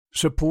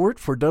Support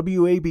for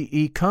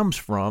WABE comes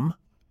from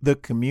the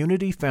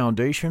Community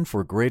Foundation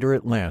for Greater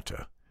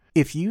Atlanta.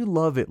 If you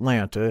love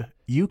Atlanta,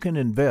 you can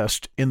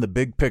invest in the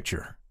big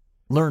picture.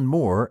 Learn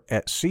more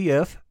at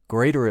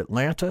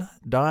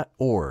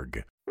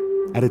cfgreateratlanta.org.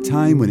 At a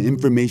time when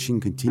information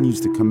continues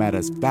to come at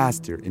us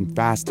faster and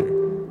faster,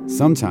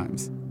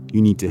 sometimes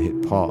you need to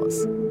hit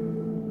pause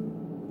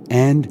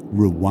and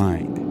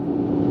rewind.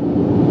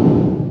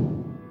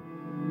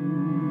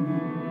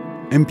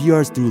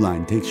 NPR's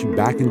Throughline takes you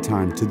back in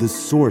time to the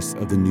source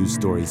of the news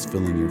stories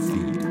filling your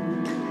feed.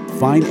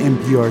 Find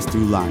NPR's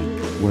Throughline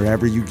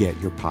wherever you get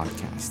your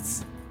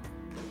podcasts.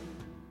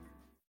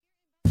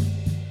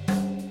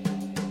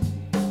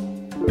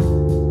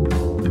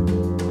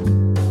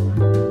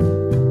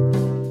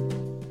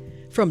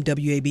 From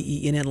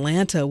WABE in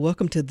Atlanta,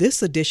 welcome to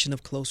this edition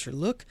of Closer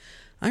Look.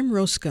 I'm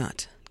Rose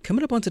Scott.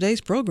 Coming up on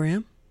today's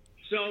program.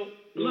 So,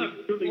 look,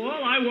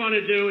 all I want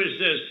to do is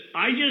this.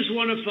 I just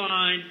want to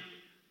find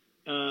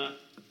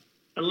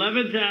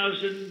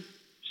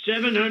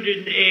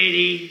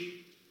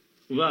 11,780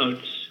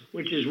 votes,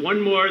 which is one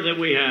more than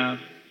we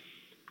have,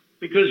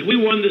 because we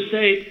won the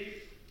state.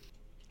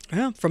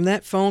 Well, from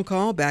that phone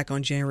call back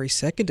on January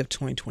 2nd of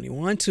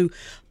 2021 to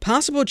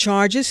possible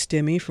charges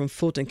stemming from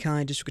Fulton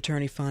County District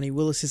Attorney Fonnie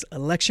Willis's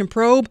election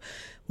probe,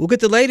 we'll get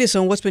the latest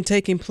on what's been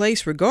taking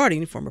place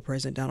regarding former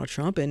President Donald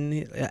Trump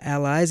and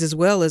allies, as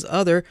well as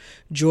other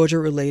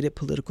Georgia-related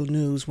political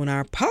news when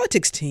our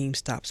politics team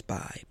stops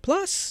by.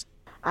 Plus,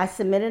 I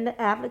submitted an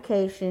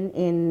application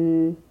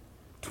in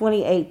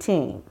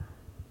 2018.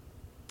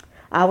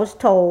 I was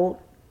told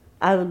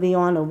I would be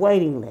on a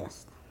waiting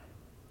list.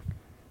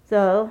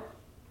 So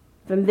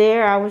from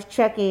there, I was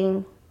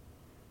checking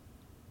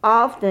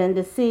often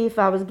to see if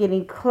I was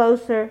getting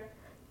closer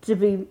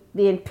to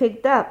being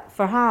picked up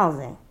for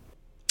housing.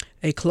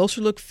 A closer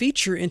look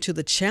feature into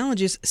the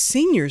challenges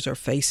seniors are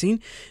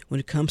facing when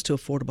it comes to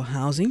affordable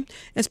housing.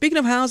 And speaking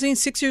of housing,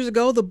 6 years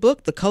ago, the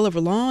book, The Color of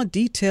Law,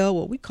 detailed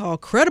what we call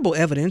credible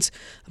evidence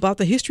about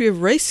the history of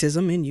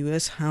racism in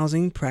U.S.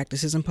 housing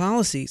practices and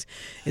policies.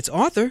 Its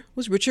author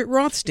was Richard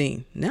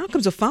Rothstein. Now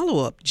comes a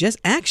follow-up, Just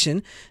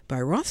Action, by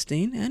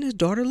Rothstein and his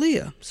daughter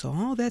Leah. So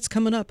all that's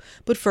coming up.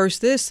 But first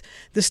this,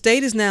 the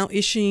state is now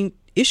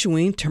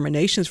issuing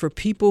terminations for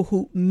people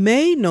who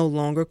may no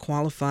longer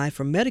qualify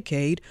for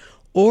Medicaid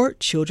or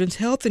children's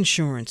health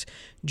insurance.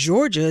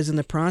 Georgia is in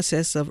the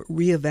process of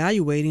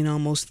reevaluating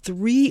almost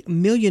 3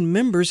 million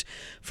members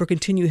for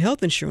continued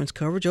health insurance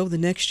coverage over the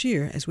next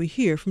year, as we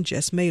hear from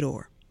Jess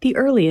Mador. The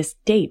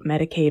earliest date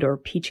Medicaid or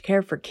Peach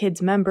Care for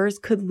Kids members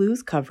could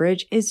lose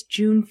coverage is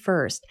June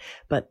 1st,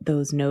 but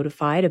those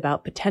notified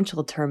about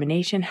potential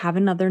termination have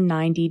another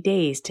 90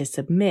 days to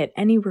submit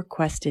any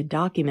requested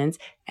documents,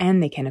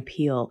 and they can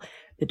appeal.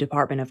 The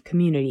Department of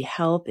Community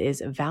Health is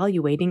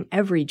evaluating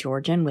every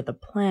Georgian with a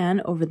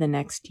plan over the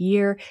next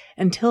year.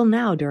 Until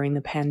now, during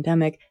the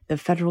pandemic, the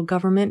federal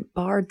government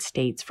barred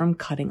states from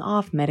cutting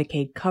off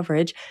Medicaid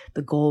coverage.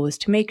 The goal was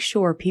to make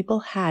sure people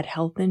had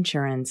health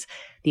insurance.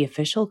 The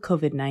official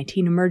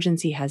COVID-19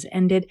 emergency has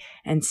ended,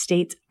 and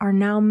states are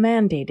now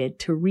mandated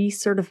to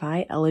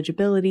recertify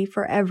eligibility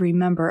for every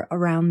member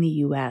around the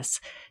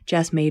U.S.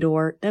 Jess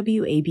Mador,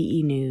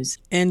 WABE News.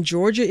 And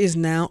Georgia is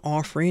now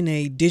offering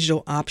a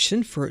digital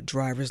option for a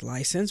driver's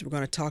license. We're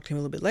going to talk to him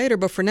a little bit later,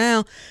 but for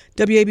now,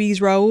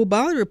 WABE's Raul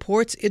Bali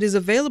reports it is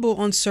available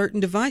on certain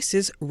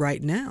devices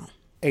right now.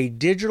 A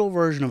digital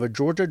version of a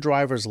Georgia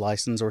driver's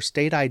license or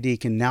state ID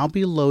can now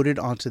be loaded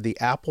onto the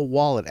Apple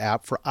Wallet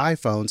app for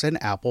iPhones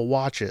and Apple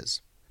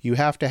Watches. You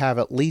have to have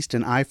at least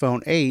an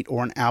iPhone 8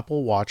 or an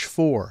Apple Watch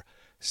 4.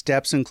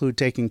 Steps include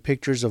taking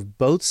pictures of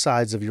both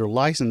sides of your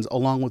license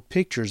along with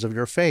pictures of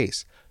your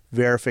face.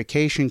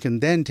 Verification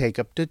can then take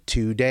up to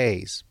 2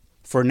 days.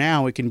 For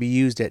now, it can be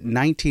used at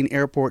 19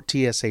 airport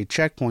TSA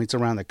checkpoints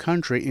around the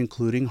country,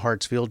 including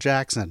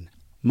Hartsfield-Jackson.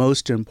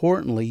 Most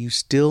importantly, you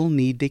still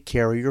need to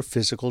carry your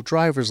physical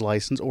driver's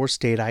license or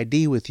state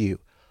ID with you.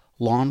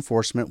 Law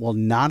enforcement will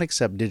not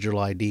accept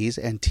digital IDs,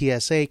 and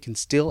TSA can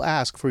still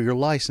ask for your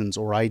license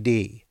or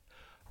ID.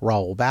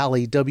 Raul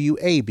Bali,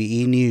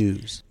 WABE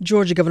News.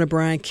 Georgia Governor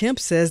Brian Kemp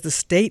says the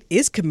state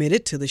is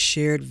committed to the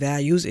shared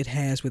values it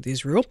has with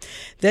Israel.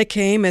 That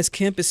came as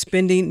Kemp is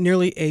spending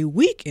nearly a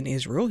week in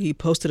Israel. He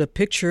posted a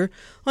picture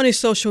on his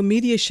social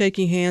media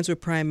shaking hands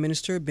with Prime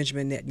Minister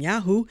Benjamin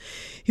Netanyahu.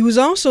 He was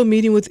also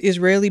meeting with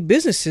Israeli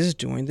businesses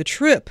during the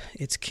trip.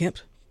 It's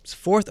Kemp's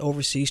fourth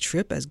overseas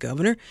trip as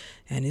governor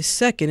and his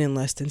second in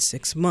less than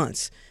 6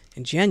 months.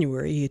 In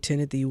January, he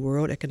attended the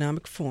World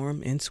Economic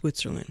Forum in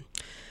Switzerland.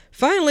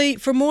 Finally,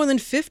 for more than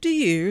 50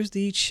 years,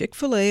 the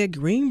Chick-fil-A at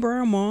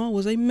Greenbrier Mall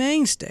was a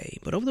mainstay.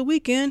 But over the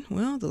weekend,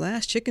 the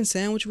last chicken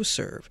sandwich was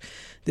served.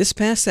 This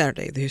past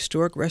Saturday, the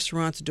historic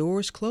restaurant's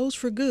doors closed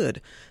for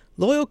good.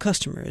 Loyal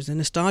customers and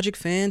nostalgic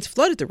fans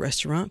flooded the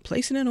restaurant,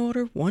 placing an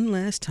order one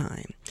last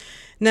time.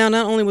 Now,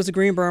 not only was the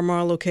Greenbrier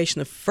Mall location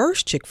the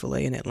first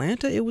Chick-fil-A in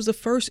Atlanta, it was the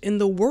first in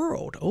the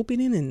world,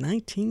 opening in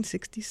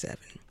 1967.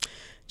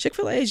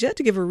 Chick-fil-A has yet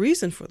to give a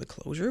reason for the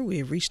closure. We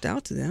have reached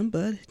out to them,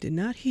 but did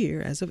not hear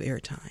as of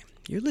airtime.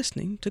 You're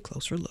listening to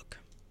Closer Look.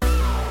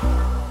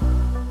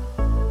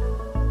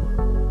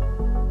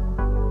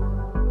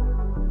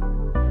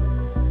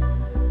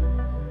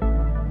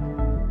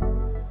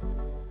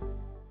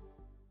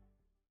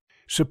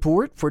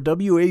 Support for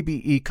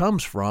WABE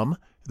comes from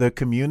the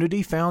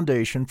Community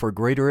Foundation for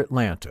Greater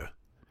Atlanta.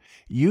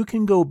 You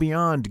can go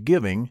beyond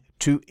giving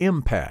to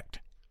impact.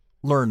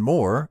 Learn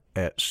more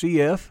at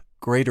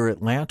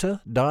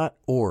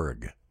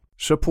cfgreateratlanta.org.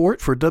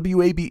 Support for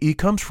WABE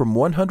comes from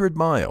 100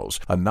 Miles,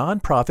 a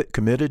nonprofit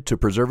committed to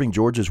preserving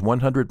Georgia's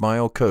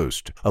 100-mile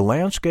coast. A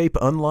landscape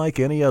unlike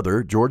any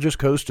other, Georgia's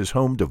coast is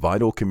home to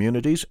vital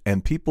communities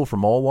and people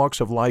from all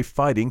walks of life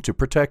fighting to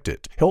protect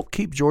it. Help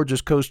keep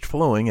Georgia's coast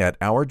flowing at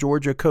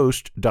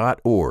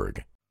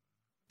ourgeorgiacoast.org.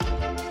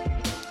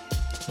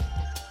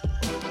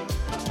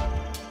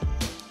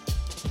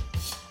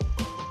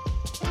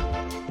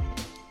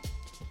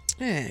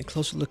 And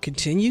Closer Look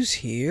continues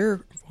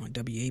here on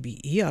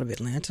WABE out of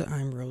Atlanta.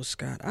 I'm Rose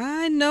Scott.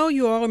 I know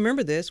you all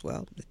remember this.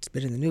 Well, it's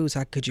been in the news.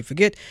 How could you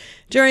forget?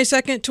 January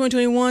 2nd,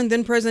 2021,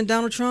 then President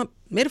Donald Trump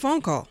made a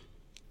phone call.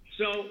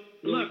 So,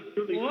 look,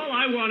 all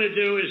I want to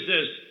do is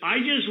this. I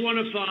just want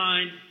to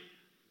find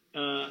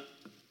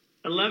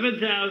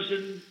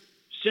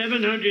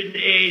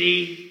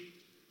 11,780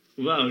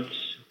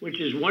 votes,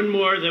 which is one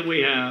more than we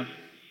have,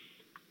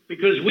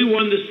 because we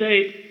won the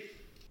state.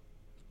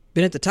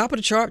 Been at the top of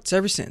the charts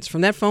ever since.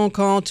 From that phone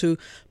call to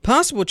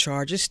possible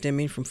charges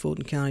stemming from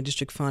Fulton County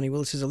District Fonnie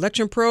Willis's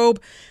election probe,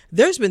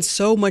 there's been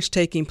so much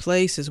taking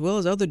place, as well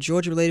as other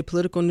Georgia-related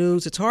political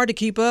news. It's hard to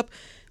keep up,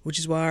 which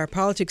is why our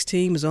politics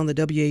team is on the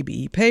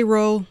WABE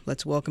payroll.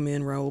 Let's welcome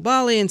in Raul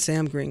Bali and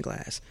Sam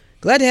Greenglass.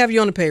 Glad to have you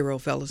on the payroll,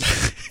 fellas.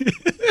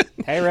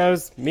 Hey,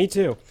 Rose. Me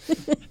too.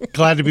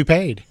 Glad to be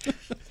paid.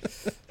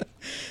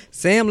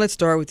 Sam, let's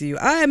start with you.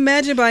 I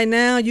imagine by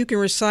now you can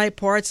recite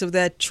parts of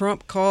that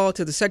Trump call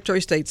to the Secretary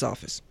of State's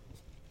office.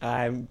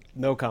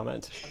 No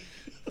comment.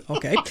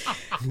 Okay.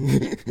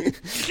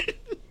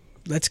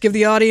 Let's give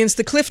the audience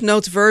the Cliff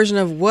Notes version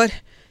of what,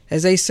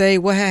 as they say,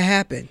 what had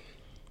happened.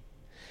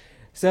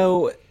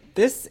 So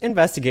this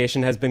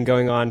investigation has been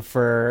going on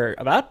for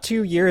about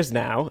 2 years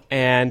now,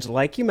 and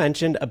like you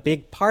mentioned, a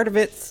big part of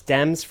it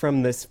stems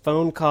from this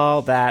phone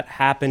call that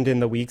happened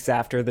in the weeks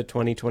after the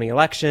 2020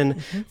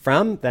 election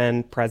from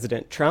then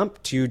President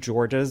Trump to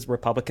Georgia's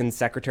Republican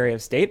Secretary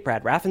of State,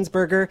 Brad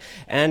Raffensperger.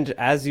 And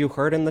as you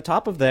heard in the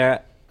top of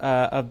the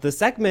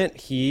segment,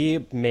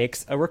 he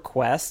makes a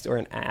request or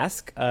an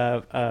ask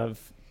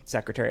of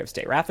Secretary of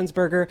State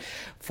Raffensperger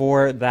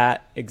for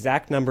that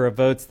exact number of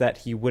votes that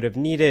he would have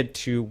needed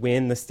to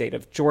win the state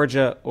of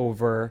Georgia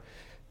over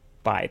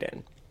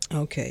Biden.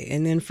 Okay,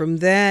 and then from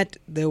that,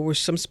 there was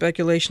some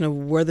speculation of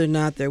whether or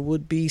not there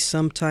would be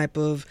some type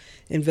of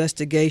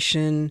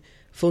investigation.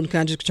 Fulton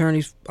County District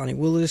Attorney Fonnie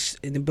Willis,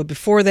 but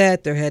before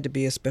that, there had to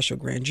be a special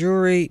grand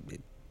jury.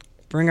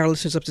 Bring our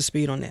listeners up to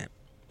speed on that.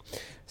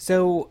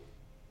 So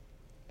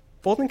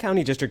Fulton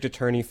County District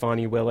Attorney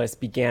Fonnie Willis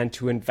began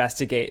to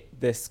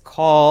investigate this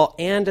call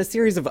and a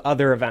series of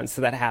other events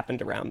that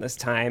happened around this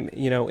time,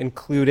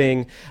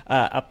 including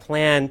a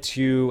plan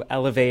to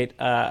elevate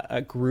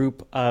a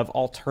group of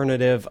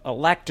alternative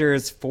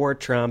electors for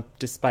Trump,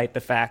 despite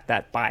the fact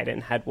that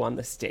Biden had won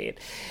the state.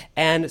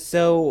 And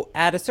so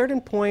at a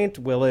certain point,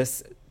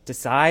 Willis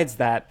decides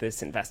that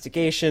this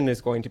investigation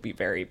is going to be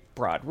very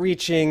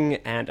broad-reaching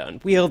and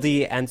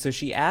unwieldy, and so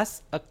she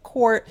asks a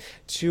court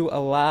to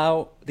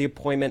allow the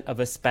appointment of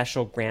a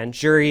special grand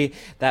jury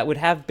that would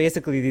have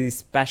basically these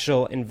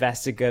special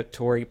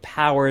investigatory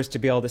powers to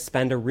be able to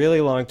spend a really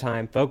long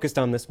time focused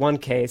on this one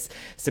case,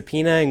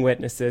 subpoenaing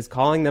witnesses,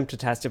 calling them to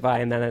testify,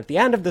 and then at the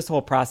end of this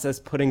whole process,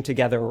 putting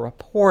together a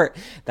report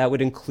that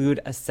would include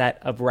a set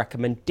of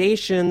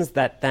recommendations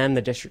that then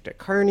the district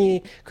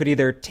attorney could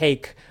either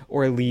take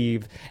or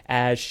leave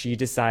as she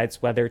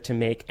decides whether to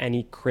make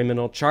any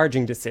criminal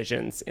charging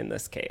decisions in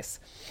this case.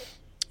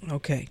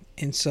 Okay,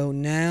 and so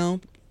now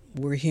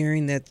we're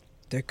hearing that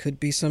there could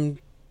be some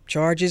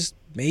charges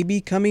maybe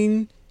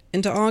coming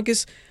into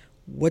August.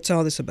 What's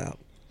all this about?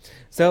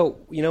 So,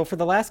 for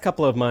the last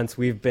couple of months,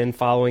 we've been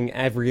following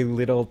every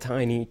little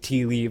tiny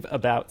tea leaf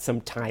about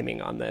some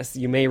timing on this.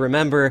 You may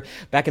remember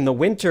back in the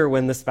winter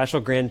when the special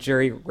grand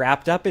jury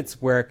wrapped up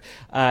its work,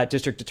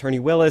 District Attorney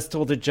Willis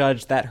told a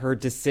judge that her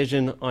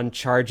decision on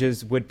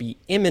charges would be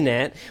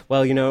imminent.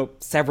 Well,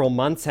 several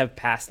months have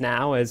passed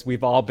now as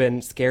we've all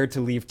been scared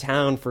to leave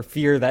town for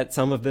fear that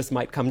some of this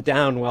might come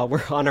down while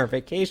we're on our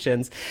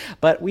vacations.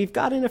 But we've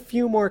gotten a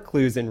few more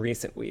clues in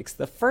recent weeks.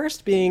 The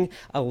first being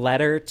a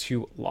letter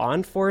to law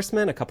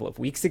enforcement a couple of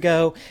weeks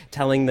ago,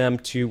 telling them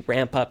to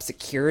ramp up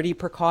security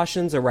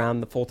precautions around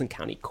the Fulton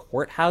County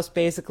courthouse,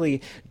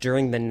 basically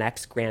during the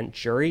next grand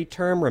jury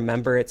term.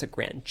 Remember, it's a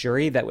grand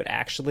jury that would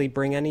actually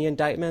bring any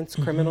indictments,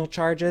 criminal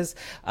charges.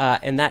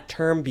 And that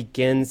term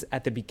begins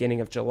at the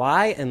beginning of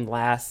July and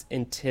lasts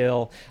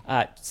until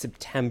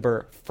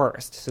September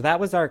 1st. So that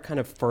was our kind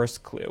of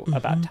first clue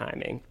about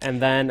timing.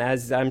 And then,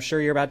 as I'm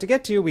sure you're about to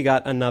get to, we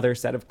got another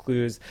set of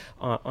clues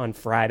on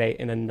Friday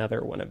in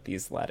another one of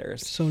these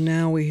letters. So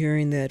now we're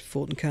hearing that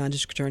Fulton County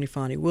District Attorney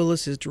Fonnie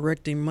Willis is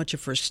directing much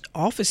of her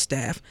office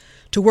staff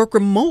to work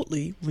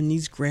remotely when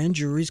these grand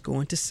juries go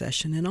into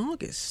session in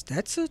August.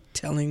 That's a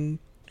telling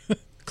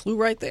clue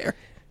right there.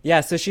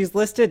 Yeah, so she's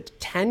listed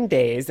 10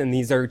 days, and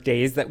these are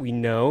days that we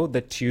know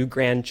the two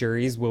grand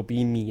juries will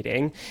be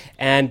meeting.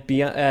 And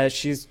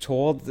she's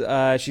told,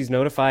 she's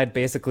notified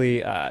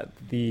basically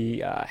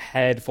the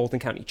head Fulton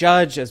County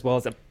judge, as well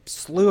as a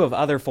slew of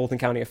other Fulton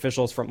County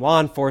officials, from law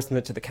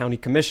enforcement to the county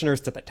commissioners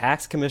to the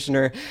tax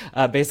commissioner,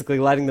 basically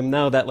letting them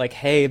know that, like,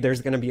 hey,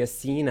 there's going to be a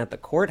scene at the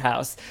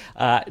courthouse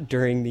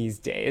during these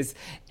days.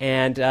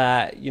 And,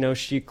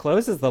 she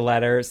closes the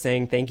letter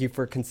saying, thank you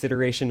for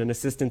consideration and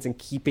assistance in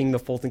keeping the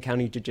Fulton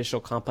County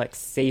judicial complex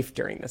safe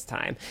during this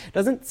time.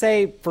 Doesn't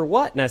say for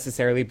what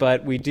necessarily,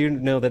 but we do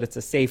know that it's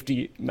a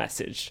safety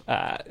message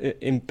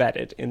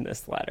embedded in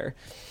this letter.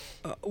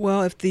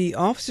 Well, if the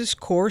office's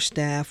core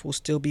staff will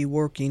still be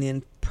working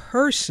in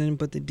person,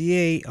 but the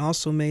DA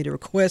also made a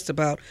request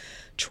about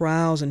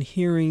trials and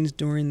hearings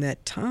during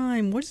that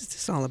time, what is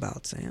this all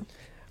about, Sam?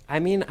 I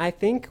mean, I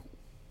think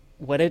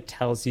what it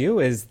tells you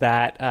is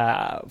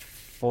that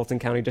Fulton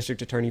County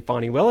District Attorney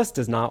Fani Willis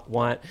does not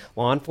want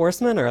law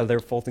enforcement or other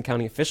Fulton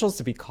County officials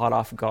to be caught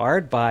off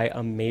guard by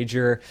a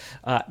major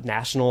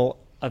national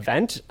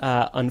event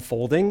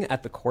unfolding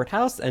at the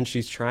courthouse, and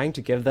she's trying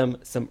to give them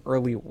some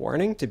early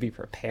warning to be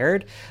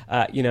prepared.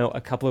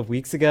 A couple of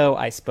weeks ago,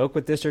 I spoke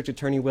with District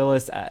Attorney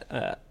Willis at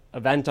an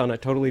event on a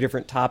totally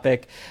different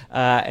topic,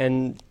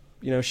 and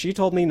she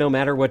told me no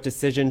matter what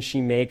decision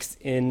she makes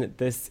in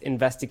this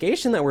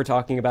investigation that we're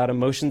talking about,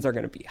 emotions are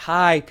going to be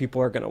high.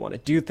 People are going to want to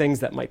do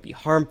things that might be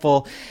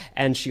harmful.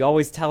 And she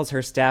always tells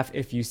her staff,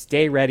 if you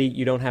stay ready,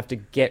 you don't have to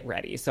get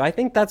ready. So I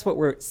think that's what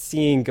we're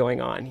seeing going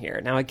on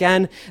here. Now,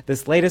 again,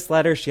 this latest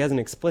letter, she hasn't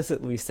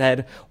explicitly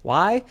said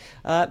why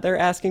they're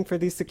asking for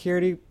these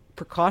security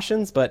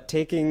precautions, but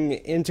taking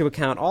into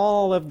account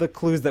all of the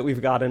clues that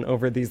we've gotten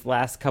over these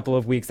last couple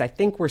of weeks, I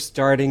think we're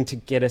starting to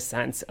get a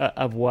sense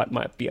of what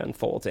might be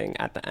unfolding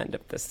at the end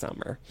of this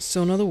summer.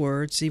 So in other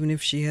words, even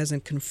if she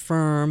hasn't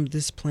confirmed,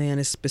 this plan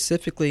is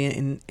specifically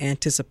in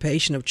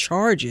anticipation of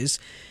charges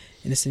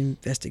in this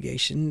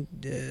investigation,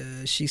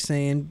 she's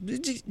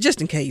saying,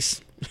 just in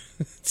case.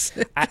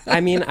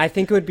 I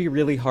think it would be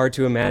really hard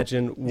to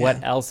imagine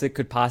what else it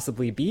could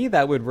possibly be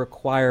that would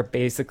require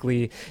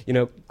basically,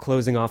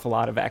 closing off a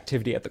lot of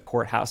activity at the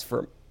courthouse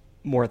for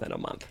more than a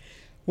month.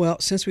 Well,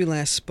 since we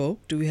last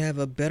spoke, do we have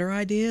a better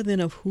idea then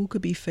of who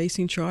could be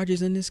facing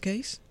charges in this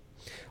case?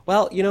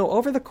 Well,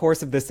 over the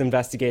course of this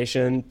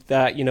investigation,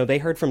 they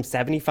heard from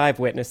 75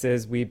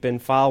 witnesses. We've been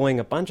following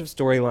a bunch of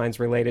storylines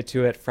related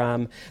to it,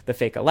 from the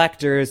fake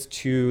electors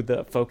to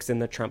the folks in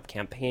the Trump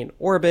campaign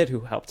orbit who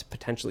helped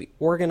potentially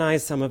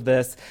organize some of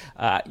this.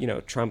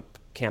 Trump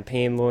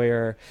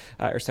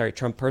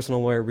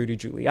personal lawyer Rudy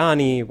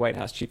Giuliani, White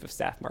House Chief of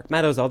Staff Mark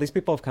Meadows, all these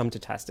people have come to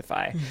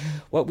testify. Mm-hmm.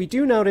 What we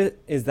do notice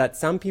is that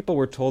some people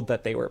were told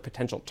that they were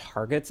potential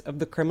targets of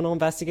the criminal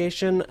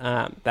investigation.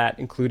 That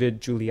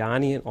included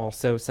Giuliani and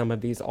also some of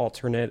these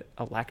alternate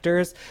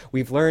electors.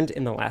 We've learned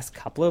in the last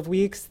couple of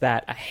weeks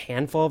that a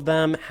handful of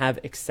them have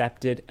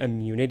accepted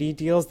immunity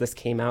deals. This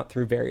came out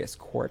through various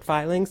court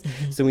filings.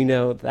 Mm-hmm. So we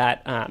know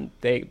that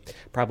they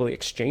probably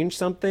exchanged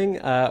something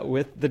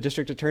with the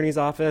district attorney's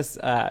office,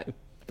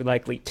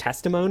 likely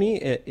testimony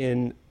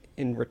in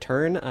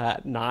return,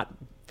 not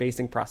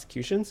facing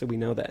prosecution. So we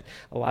know that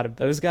a lot of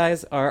those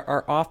guys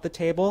are off the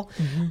table.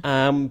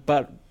 Mm-hmm.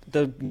 But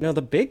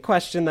the big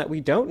question that we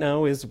don't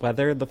know is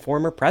whether the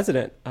former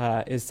president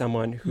is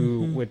someone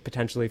who mm-hmm. would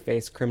potentially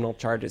face criminal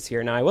charges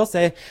here. Now, I will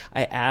say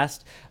I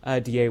asked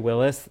DA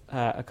Willis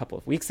a couple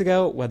of weeks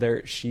ago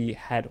whether she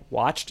had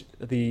watched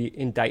the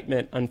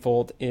indictment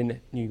unfold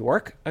in New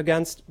York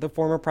against the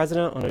former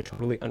president on a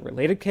totally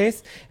unrelated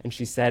case, and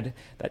she said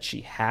that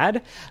she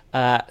had.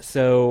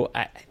 So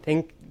I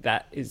think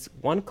that is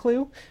one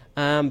clue.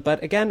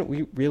 But again,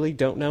 we really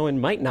don't know and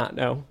might not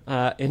know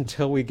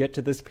until we get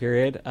to this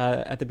period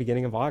at the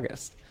beginning of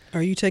August.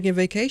 Are you taking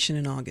vacation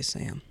in August,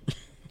 Sam?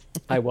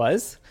 I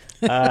was.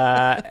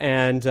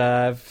 And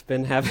I've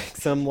been having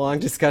some long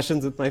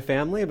discussions with my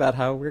family about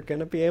how we're going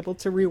to be able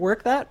to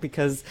rework that,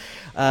 because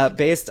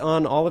based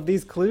on all of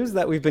these clues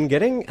that we've been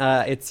getting,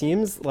 it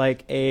seems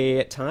like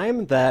a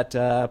time that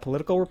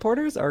political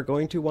reporters are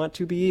going to want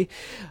to be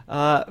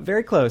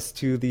very close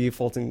to the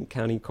Fulton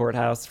County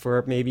Courthouse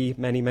for maybe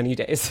many, many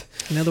days.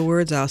 In other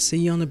words, I'll see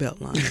you on the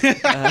Beltline.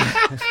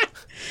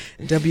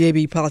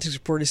 WABE politics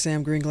reporter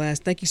Sam Greenglass,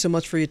 thank you so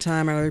much for your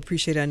time. I really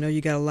appreciate it. I know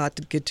you got a lot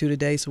to get to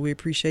today, so we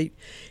appreciate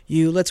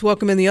you. Let's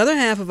welcome in the other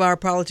half of our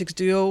politics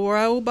duo,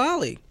 Raul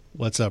Bali.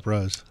 What's up,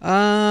 Rose?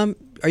 Are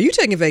you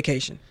taking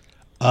vacation?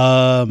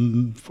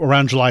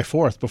 Around July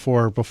 4th,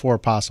 before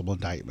possible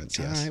indictments,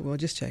 yes. All right, well,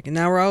 just checking.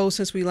 Now, Raul,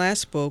 since we last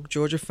spoke,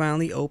 Georgia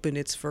finally opened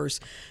its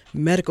first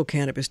medical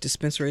cannabis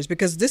dispensaries,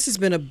 because this has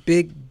been a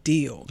big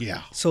deal.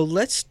 Yeah. So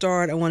let's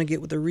start. I want to get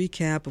with a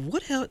recap of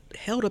what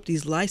held up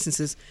these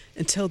licenses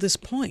until this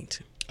point.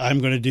 I'm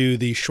going to do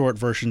the short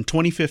version.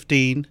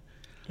 2015,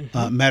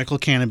 medical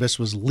cannabis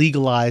was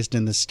legalized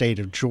in the state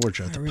of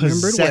Georgia. The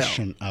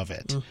possession of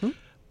it. Mm-hmm.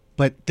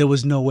 But there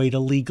was no way to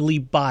legally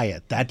buy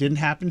it. That didn't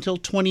happen until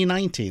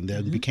 2019.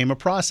 Then became a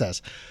process.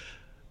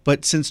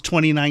 But since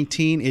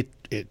 2019,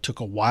 it took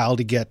a while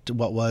to get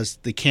what was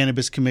the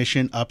Cannabis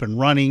Commission up and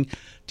running,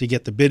 to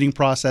get the bidding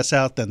process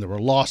out. Then there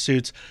were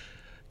lawsuits.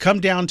 Come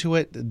down to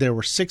it, there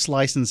were 6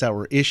 licenses that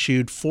were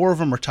issued. 4 of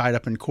them are tied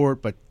up in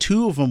court, but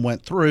 2 of them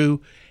went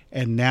through.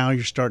 And now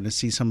you're starting to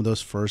see some of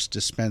those first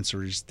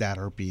dispensaries that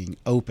are being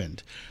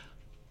opened.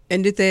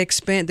 And did they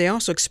expand? They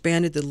also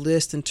expanded the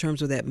list in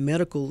terms of that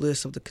medical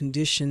list of the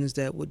conditions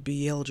that would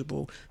be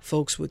eligible.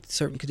 Folks with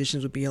certain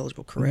conditions would be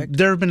eligible, correct?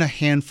 There have been a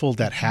handful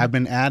that have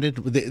been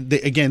added.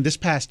 Again, this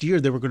past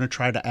year, they were going to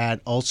try to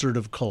add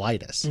ulcerative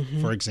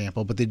colitis, for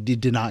example, but they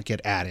did not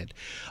get added.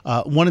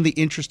 One of the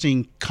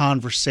interesting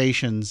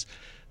conversations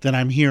that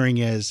I'm hearing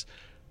is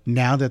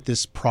now that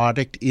this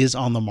product is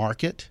on the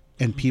market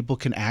and people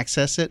can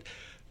access it,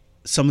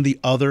 some of the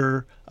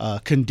other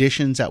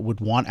conditions that would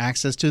want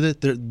access to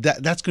it,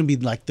 that's going to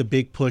be like the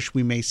big push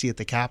we may see at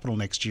the Capitol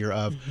next year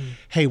of,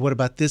 hey, what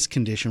about this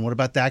condition? What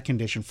about that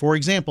condition? For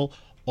example,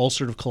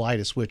 ulcerative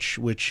colitis,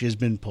 which has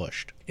been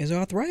pushed. Is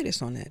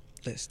arthritis on that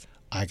list?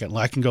 I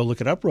can go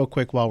look it up real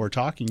quick while we're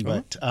talking,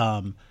 but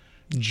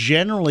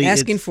generally,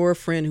 asking for a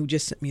friend who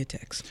just sent me a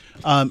text.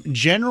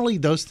 Generally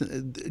those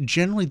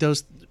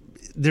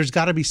there's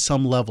got to be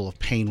some level of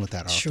pain with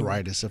that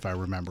arthritis, if I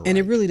remember right. And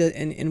it really does.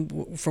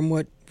 And from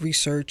what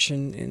research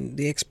and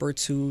the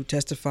experts who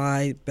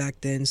testified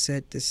back then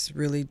said,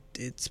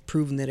 it's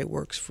proven that it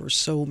works for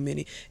so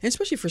many, and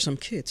especially for some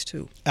kids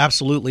too.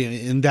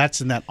 Absolutely, and that's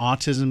in that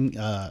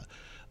autism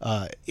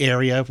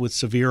area with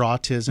severe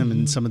autism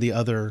and some of the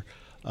other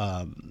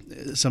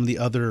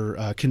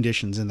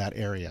conditions in that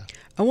area.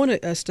 I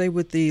want to stay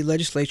with the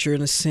legislature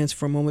in a sense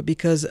for a moment,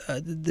 because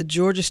the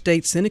Georgia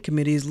State Senate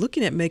Committee is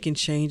looking at making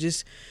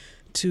changes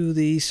to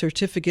the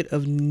certificate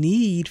of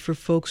need for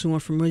folks who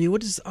aren't familiar.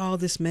 What does all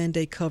this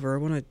mandate cover? I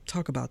want to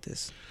talk about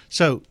this.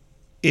 So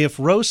if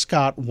Rose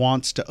Scott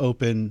wants to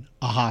open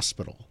a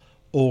hospital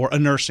or a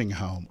nursing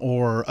home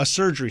or a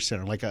surgery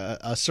center, like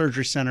a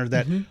surgery center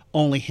that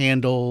only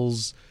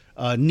handles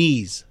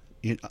knees,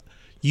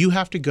 you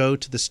have to go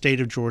to the state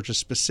of Georgia,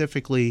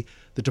 specifically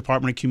the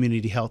Department of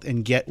Community Health,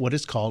 and get what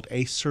is called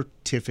a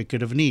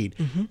certificate of need,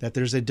 that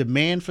there's a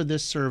demand for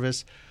this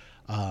service,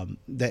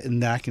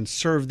 that can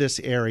serve this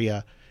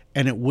area,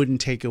 and it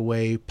wouldn't take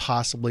away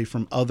possibly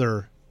from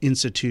other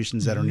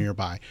institutions that are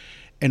nearby.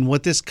 And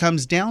what this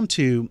comes down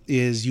to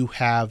is you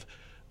have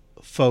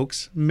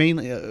folks,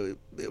 mainly,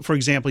 for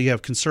example, you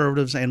have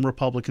conservatives and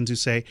Republicans who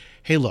say,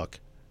 hey, look,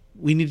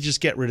 we need to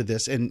just get rid of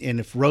this. And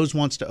if Rose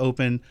wants to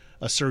open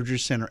a surgery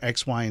center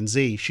X, Y, and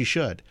Z, she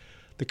should.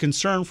 The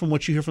concern from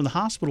what you hear from the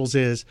hospitals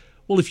is,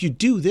 well, if you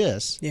do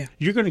this,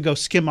 you're going to go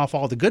skim off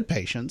all the good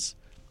patients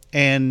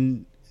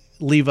and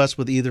leave us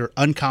with either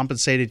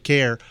uncompensated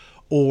care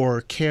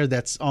or care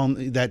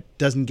that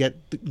doesn't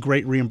get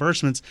great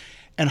reimbursements.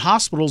 And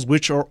hospitals,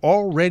 which are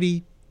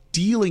already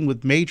dealing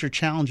with major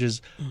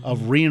challenges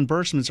of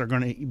reimbursements, are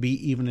going to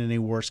be even in a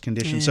worse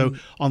condition. So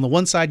on the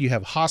one side, you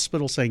have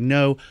hospitals saying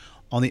no.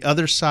 On the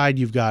other side,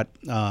 you've got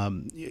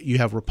you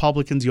have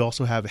Republicans. You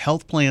also have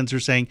health plans who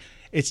are saying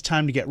it's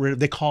time to get rid of.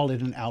 They call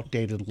it an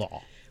outdated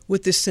law.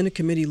 With this Senate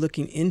committee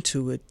looking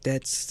into it,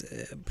 that's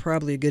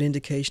probably a good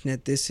indication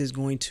that this is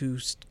going to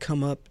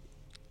come up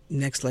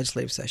next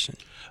legislative session.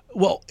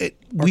 Well,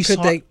 we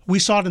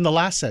saw it in the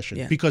last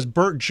session because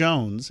Burt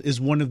Jones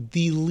is one of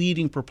the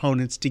leading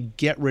proponents to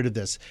get rid of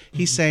this.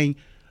 He's saying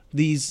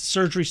these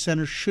surgery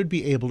centers should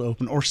be able to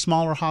open, or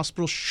smaller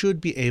hospitals should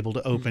be able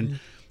to open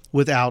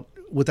without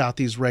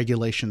these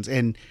regulations.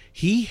 And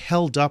he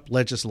held up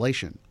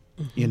legislation.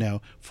 You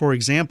know, for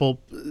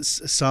example,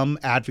 some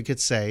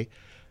advocates say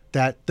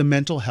that the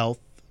mental health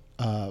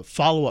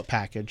follow-up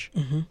package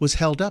was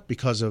held up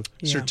because of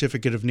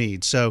certificate of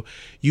need. So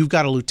you've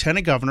got a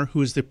lieutenant governor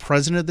who is the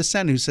president of the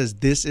Senate who says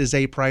this is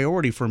a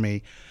priority for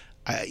me.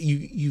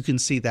 You can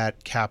see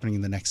that happening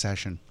in the next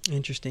session.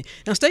 Interesting.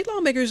 Now, state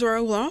lawmakers are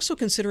also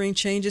considering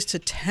changes to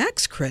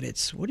tax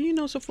credits. What do you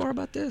know so far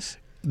about this?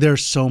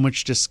 There's so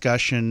much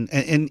discussion,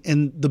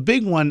 and the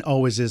big one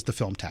always is the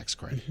film tax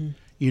credit.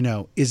 You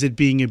know, is it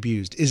being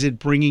abused? Is it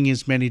bringing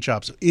as many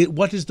jobs?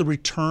 What is the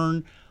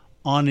return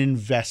on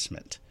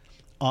investment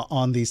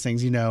on these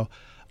things? You know,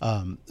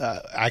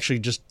 actually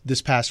just this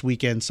past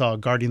weekend saw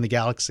Guardian of the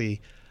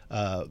Galaxy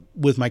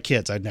with my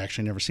kids. I'd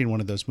actually never seen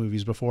one of those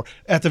movies before.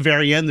 At the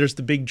very end, there's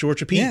the big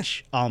Georgia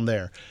peach on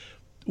there.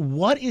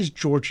 What is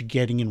Georgia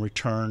getting in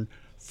return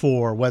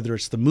for whether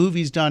it's the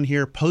movies done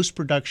here,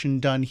 post-production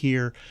done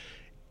here?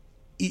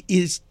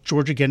 Is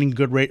Georgia getting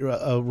good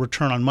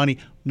return on money,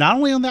 not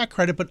only on that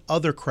credit, but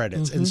other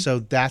credits? And so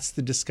that's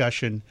the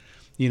discussion.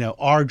 You know,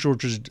 are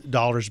Georgia's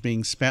dollars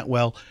being spent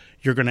well?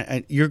 You're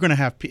gonna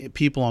have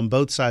people on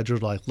both sides who are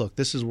like, look,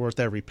 this is worth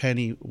every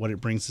penny, what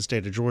it brings the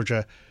state of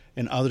Georgia,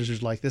 and others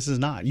are like, this is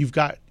not.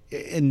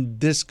 And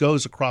this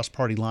goes across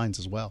party lines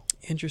as well.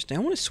 Interesting. I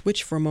want to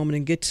switch for a moment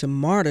and get to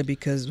MARTA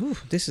because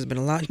this has been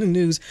a lot in the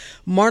news.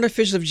 MARTA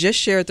officials have just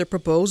shared their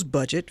proposed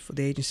budget for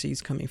the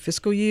agency's coming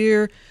fiscal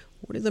year.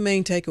 What are the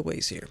main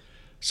takeaways here?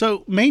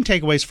 So main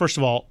takeaways, first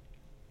of all,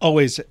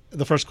 always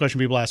the first question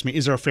people ask me,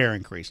 is there a fare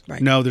increase?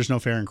 Right. No, there's no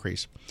fare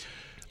increase.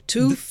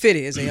 Too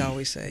fitty, as they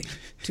always say.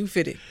 Too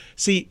fitty.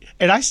 See,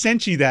 and I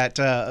sent you that.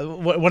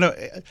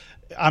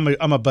 I'm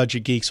a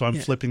budget geek, so I'm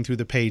flipping through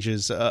the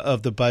pages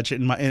of the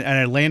budget, and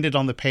I landed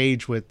on the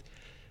page with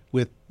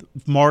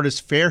MARTA's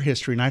fare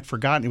history, and I'd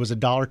forgotten it was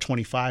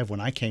 $1.25 when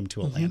I came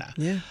to Atlanta.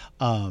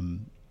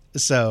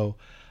 So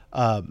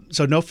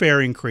no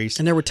fare increase,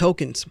 and there were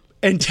tokens.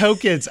 And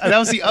tokens. And that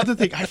was the other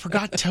thing. I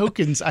forgot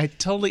tokens.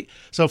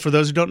 So for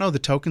those who don't know, the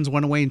tokens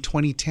went away in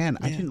 2010.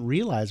 I didn't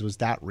realize it was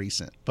that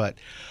recent. But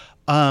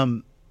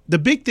the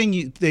big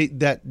thing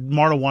that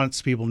MARTA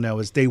wants people to know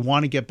is they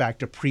want to get back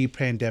to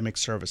pre-pandemic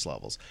service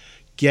levels.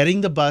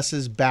 Getting the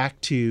buses back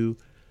to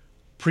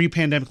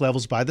pre-pandemic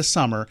levels by the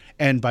summer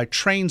and by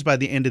trains by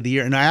the end of the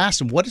year. And I asked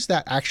them, what does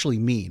that actually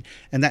mean?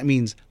 And that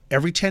means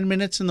every 10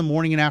 minutes in the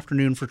morning and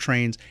afternoon for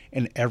trains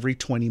and every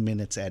 20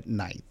 minutes at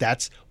night.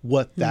 That's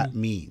what that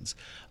means.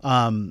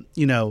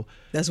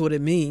 That's what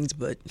it means,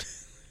 but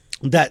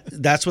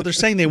that's what they're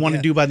saying they want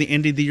to do by the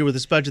end of the year with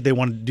this budget. They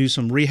want to do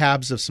some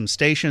rehabs of some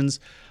stations,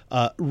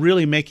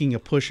 really making a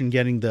push in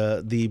getting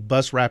the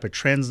bus rapid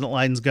transit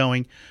lines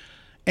going.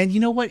 And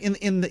you know what?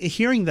 In the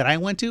hearing that I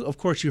went to, of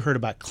course, you heard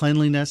about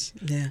cleanliness.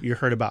 Yeah. You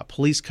heard about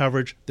police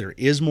coverage. There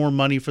is more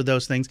money for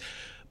those things.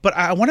 But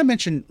I want to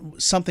mention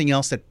something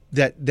else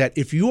that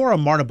if you are a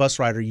MARTA bus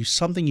rider,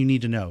 something you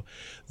need to know.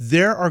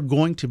 There are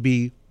going to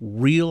be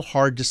real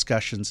hard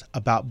discussions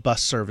about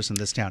bus service in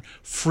this town.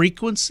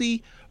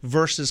 Frequency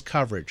versus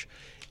coverage.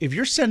 If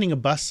you're sending a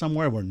bus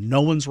somewhere where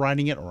no one's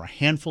riding it or a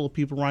handful of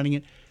people riding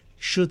it,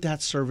 should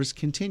that service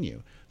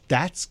continue?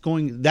 That's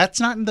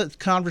not in the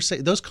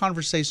conversation. Those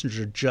conversations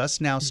are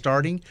just now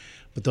starting,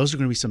 but those are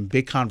going to be some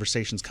big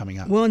conversations coming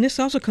up. Well, and this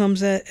also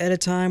comes at a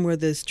time where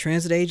this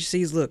transit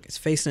agencies, it's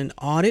facing an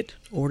audit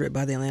ordered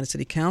by the Atlanta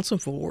City Council.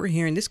 For what we're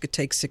hearing, this could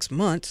take 6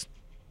 months.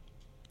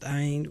 I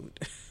mean,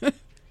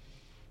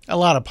 a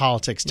lot of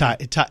politics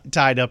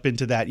tied up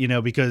into that,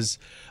 because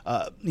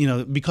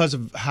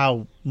of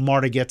how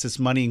MARTA gets its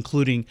money,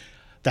 including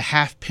the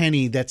half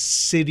penny that's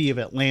City of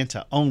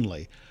Atlanta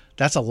only.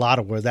 That's a lot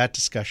of where that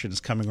discussion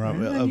is coming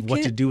around of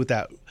what to do with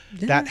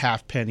that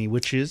half penny,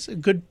 which is a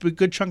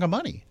good chunk of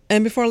money.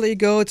 And before I let you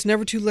go, it's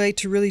never too late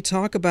to really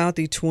talk about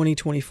the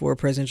 2024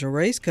 presidential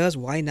race, because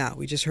why not?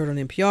 We just heard on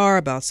NPR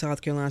about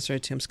South Carolina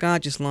Senator Tim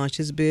Scott just launched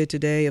his bid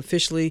today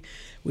officially.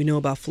 We know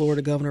about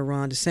Florida Governor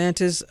Ron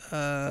DeSantis.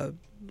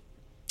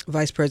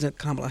 Vice President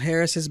Kamala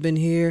Harris has been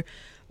here.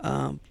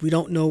 We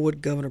don't know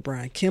what Governor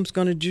Brian Kemp's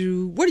going to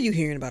do. What are you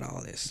hearing about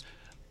all this?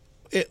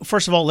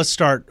 First of all, let's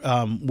start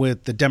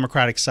with the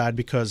Democratic side,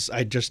 because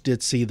I just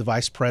did see the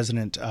vice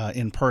president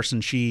in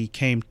person. She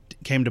came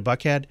to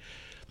Buckhead.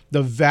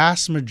 The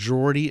vast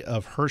majority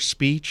of her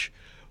speech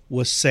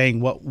was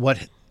saying what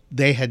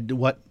the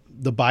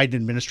Biden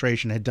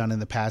administration had done in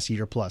the past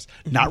year plus.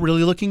 Mm-hmm. Not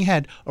really looking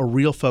ahead, a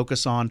real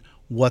focus on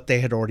what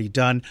they had already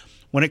done.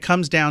 When it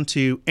comes down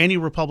to any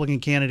Republican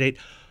candidate,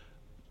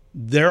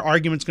 their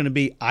argument's going to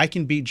be, I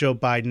can beat Joe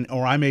Biden,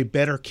 or I'm a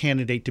better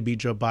candidate to beat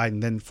Joe Biden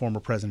than former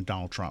President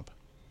Donald Trump.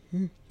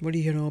 What do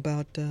you know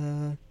about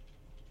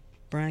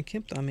Brian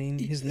Kemp? I mean,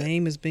 his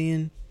name is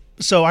being...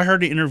 So I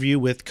heard an interview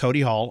with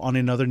Cody Hall on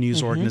another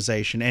news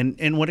organization,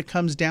 and what it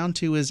comes down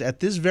to is, at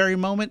this very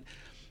moment,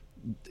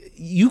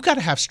 you got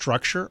to have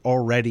structure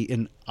already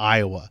in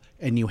Iowa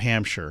and New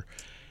Hampshire,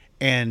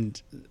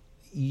 and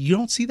you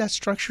don't see that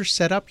structure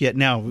set up yet.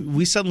 Now,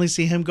 we suddenly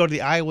see him go to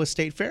the Iowa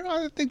State Fair.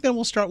 I think then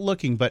we'll start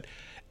looking, but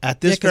at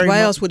this very why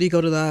else would he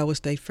go to the Iowa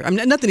State Fair? I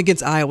mean, nothing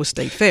against Iowa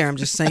State Fair. I'm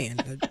just saying.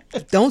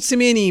 Don't send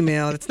me an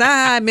email. It's not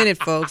how I meant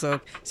it, folks.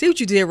 So see what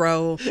you did,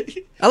 Raul.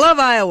 I love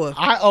Iowa.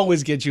 I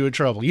always get you in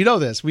trouble. You know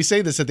this. We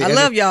say this at the end. I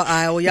love y'all,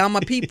 Iowa. Y'all my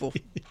people.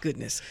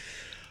 Goodness.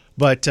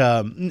 But,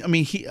 I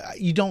mean,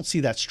 you don't see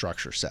that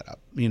structure set up.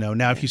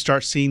 Now if you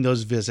start seeing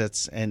those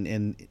visits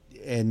and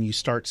you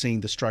start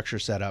seeing the structure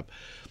set up,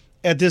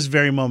 at this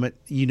very moment,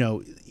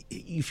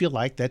 you feel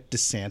like that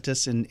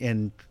DeSantis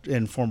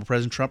and former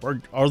President Trump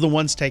are the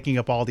ones taking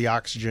up all the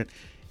oxygen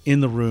in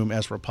the room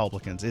as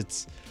Republicans.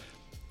 It's,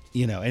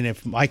 and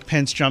if Mike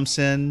Pence jumps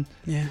in,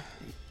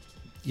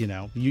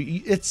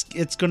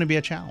 it's going to be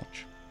a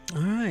challenge.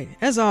 All right.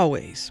 As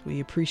always, we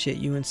appreciate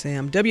you and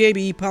Sam.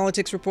 WABE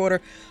politics reporter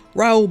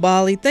Raul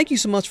Bali, thank you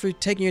so much for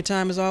taking your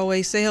time as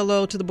always. Say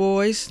hello to the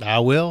boys. I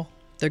will.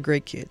 They're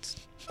great kids.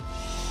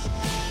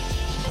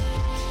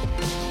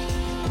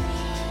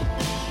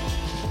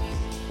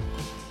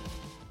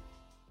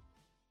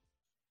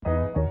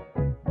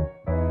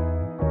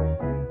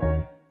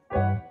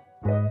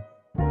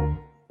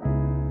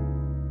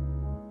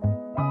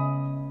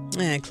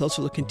 And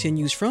Closer Look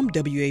continues from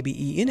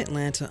WABE in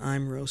Atlanta.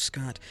 I'm Rose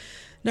Scott.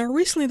 Now,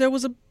 recently there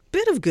was a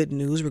bit of good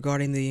news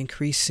regarding the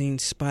increasing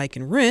spike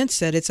in rents,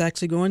 that it's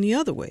actually going the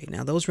other way.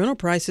 Now, those rental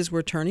prices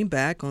were turning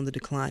back on the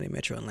decline in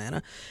Metro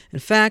Atlanta. In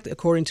fact,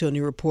 according to a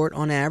new report,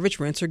 on average,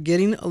 rents are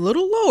getting a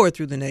little lower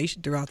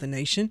throughout the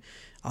nation.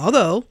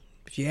 Although,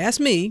 If you ask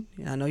me,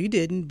 I know you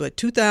didn't, but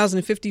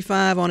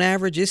 $2,055 on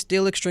average is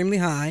still extremely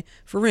high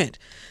for rent.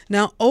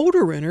 Now,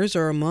 older renters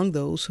are among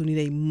those who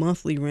need a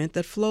monthly rent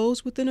that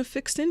flows within a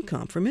fixed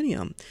income for many of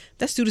them.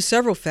 That's due to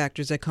several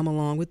factors that come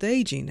along with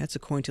aging. That's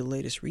according to the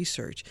latest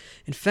research.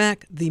 In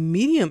fact, the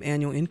median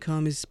annual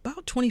income is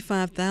about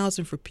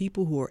 $25,000 for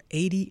people who are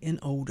 80 and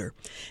older,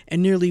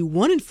 and nearly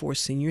 1 in 4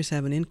 seniors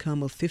have an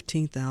income of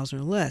 $15,000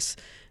 or less.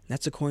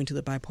 That's according to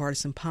the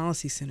Bipartisan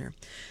Policy Center.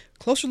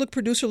 Closer Look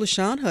producer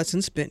LaShawn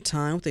Hudson spent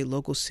time with a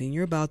local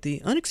senior about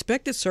the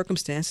unexpected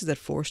circumstances that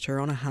forced her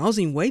on a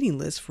housing waiting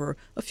list for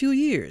a few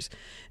years.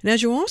 And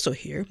as you'll also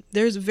hear,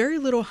 there's very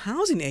little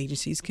housing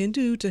agencies can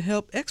do to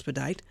help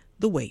expedite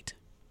the wait.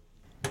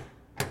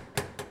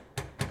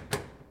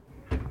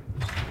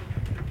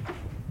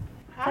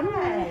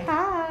 Hi.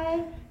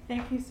 Hi.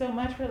 Thank you so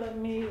much for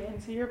letting me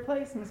into your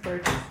place, Ms.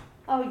 Burgess.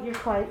 Oh, you're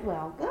quite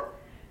welcome.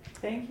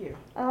 Thank you.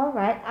 All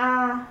right.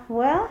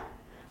 Well,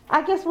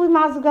 I guess we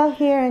might as well go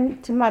here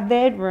into my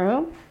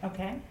bedroom.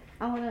 Okay.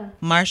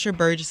 Marsha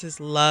Burgess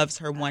loves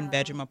her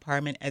one-bedroom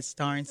apartment at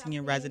Star and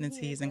Senior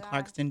Residencies in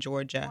Clarkson,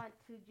 Georgia.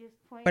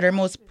 But her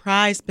most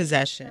prized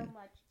possession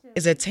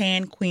is a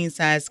tan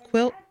queen-size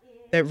quilt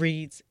that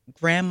reads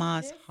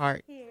Grandma's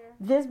Heart.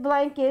 This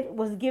blanket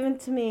was given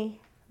to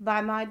me by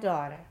my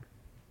daughter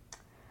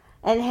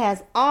and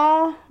has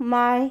all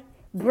my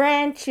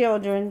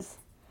grandchildren's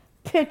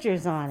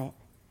pictures on it.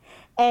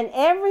 And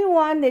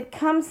everyone that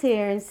comes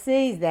here and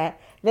sees that,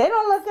 they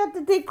don't look at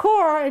the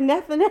decor and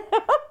nothing else,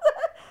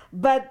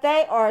 but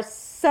they are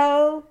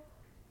so,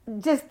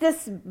 just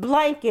this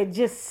blanket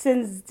just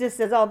says,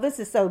 oh, this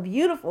is so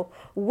beautiful.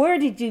 Where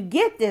did you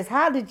get this?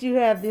 How did you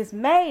have this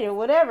made or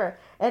whatever?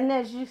 And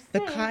as you see,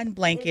 the cotton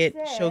blanket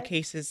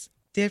showcases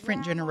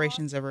different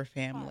generations of her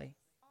family.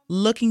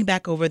 Looking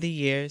back over the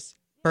years,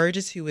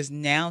 Burgess, who is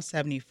now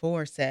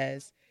 74,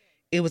 says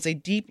it was a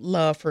deep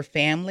love for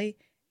family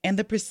and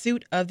the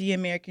pursuit of the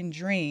American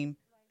dream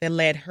that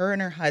led her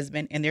and her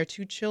husband and their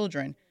 2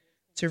 children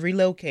to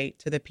relocate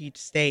to the Peach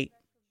State.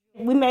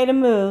 We made a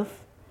move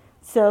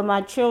so my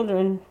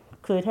children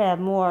could have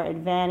more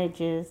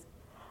advantages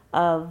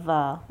of,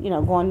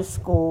 going to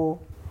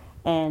school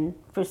and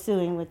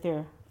pursuing with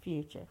their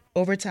future.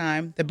 Over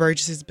time, the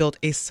Burgesses built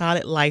a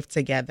solid life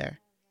together.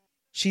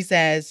 She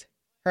says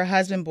her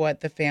husband bought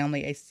the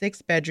family a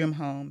 6-bedroom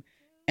home,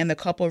 and the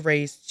couple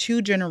raised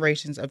 2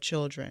 generations of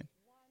children,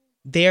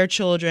 their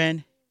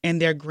children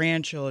and their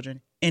grandchildren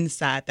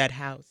inside that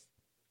house.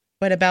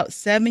 But about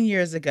 7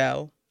 years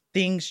ago,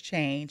 things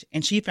changed,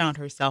 and she found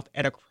herself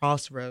at a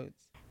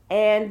crossroads.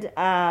 And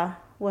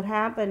what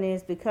happened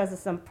is because of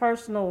some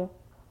personal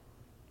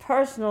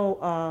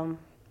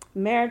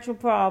marital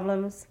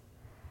problems,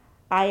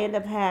 I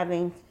ended up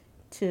having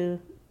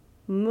to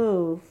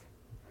move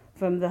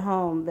from the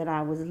home that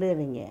I was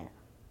living in.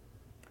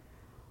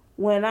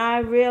 When I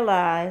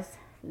realized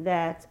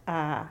that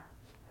I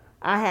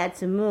had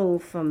to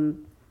move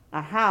from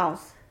a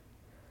house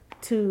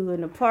to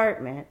an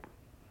apartment,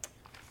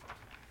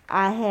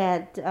 I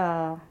had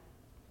a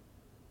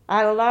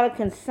lot of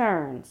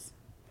concerns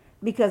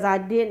because I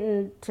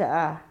didn't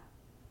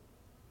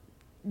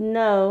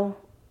know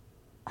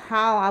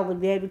how I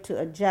would be able to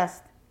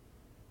adjust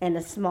in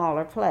a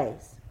smaller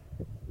place.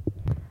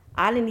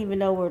 I didn't even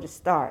know where to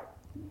start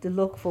to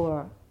look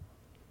for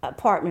an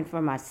apartment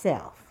for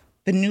myself.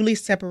 The newly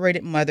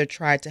separated mother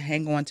tried to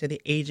hang on to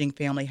the aging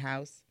family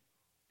house.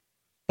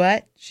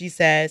 But she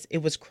says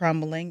it was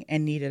crumbling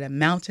and needed a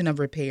mountain of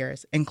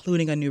repairs,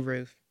 including a new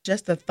roof.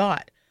 Just the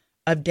thought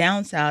of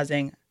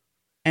downsizing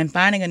and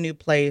finding a new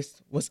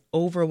place was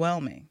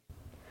overwhelming.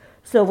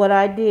 So what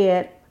I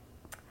did,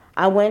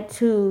 I went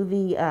to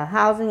the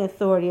Housing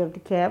Authority of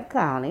DeKalb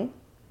County.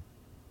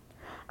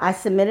 I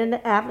submitted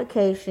an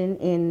application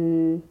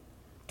in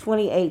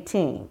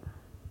 2018.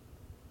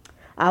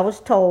 I was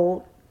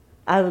told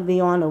I would be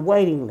on a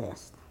waiting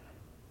list.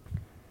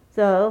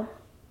 So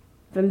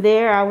from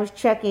there, I was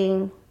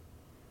checking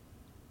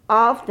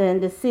often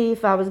to see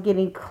if I was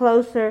getting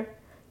closer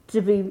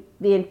to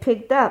being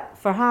picked up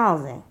for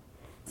housing.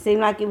 Seemed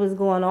like it was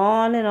going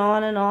on and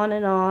on and on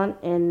and on,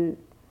 and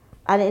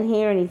I didn't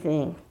hear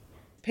anything.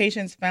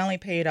 Patience finally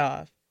paid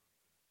off.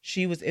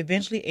 She was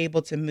eventually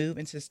able to move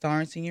into Star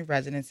and Senior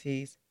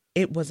Residencies.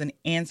 It was an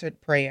answered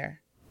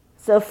prayer.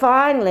 So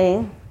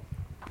finally,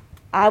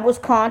 I was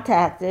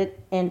contacted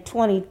in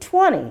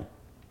 2020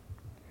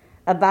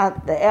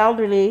 about the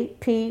elderly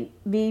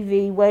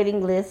PBV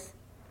waiting list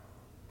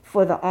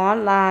for the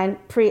online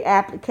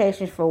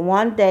pre-application for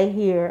 1 day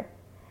here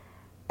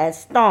at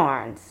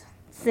Starnes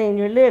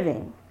Senior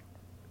Living.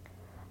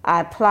 I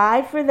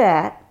applied for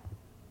that,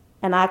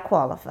 and I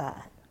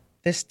qualified.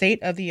 The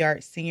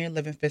state-of-the-art senior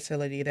living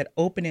facility that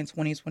opened in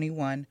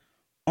 2021,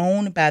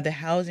 owned by the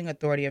Housing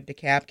Authority of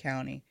DeKalb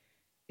County,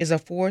 is a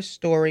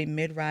 4-story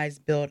mid-rise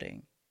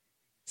building.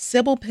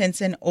 Sybil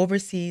Pinson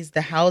oversees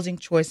the Housing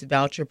Choice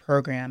Voucher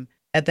Program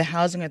at the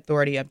Housing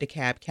Authority of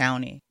DeKalb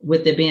County.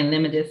 With there being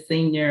limited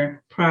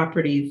senior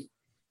properties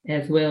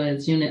as well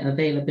as unit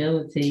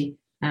availability,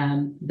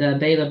 the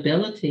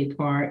availability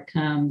part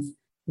comes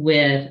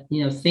with,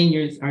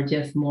 seniors are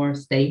just more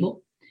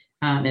stable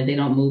and they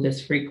don't move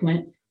as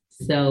frequent.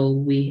 So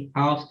we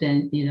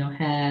often,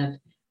 have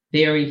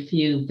very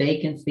few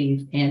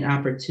vacancies and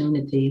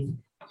opportunities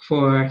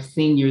for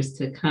seniors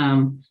to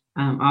come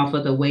off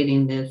of the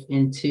waiting list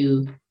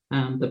into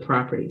the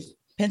properties.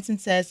 Pinson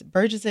says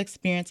Burgess'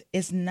 experience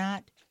is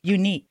not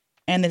unique,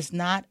 and it's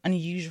not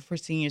unusual for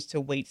seniors to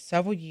wait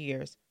several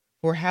years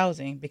for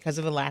housing because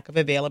of a lack of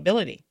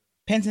availability.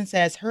 Pinson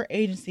says her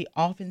agency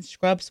often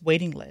scrubs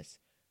waiting lists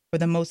for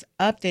the most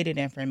updated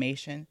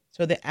information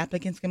so that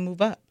applicants can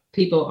move up.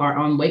 People are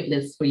on wait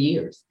lists for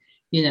years,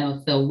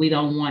 so we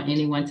don't want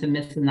anyone to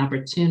miss an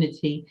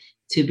opportunity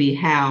to be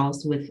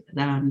housed with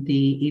the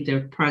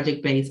either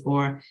project-based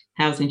or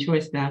housing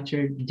choice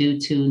voucher due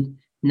to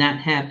not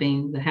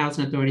having the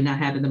housing authority, not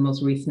having the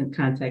most recent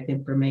contact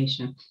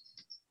information.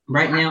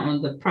 Right now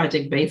on the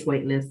project-based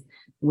wait list,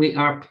 we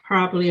are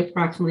probably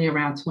approximately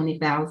around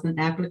 20,000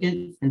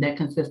 applicants, and that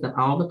consists of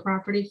all the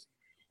properties.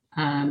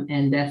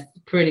 And that's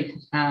pretty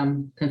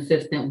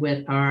consistent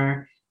with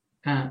our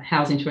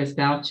housing choice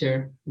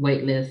voucher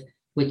wait list,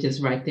 which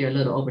is right there a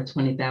little over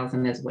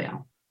 20,000 as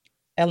well.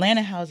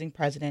 Atlanta Housing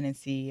President and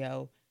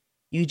CEO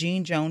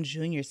Eugene Jones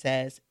Jr.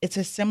 says it's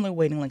a similar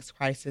waiting list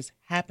crisis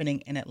happening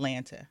in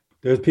Atlanta.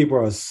 There's people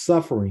who are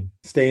suffering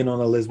staying on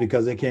the list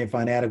because they can't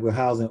find adequate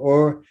housing,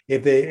 or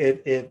if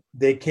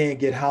they can't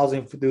get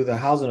housing through the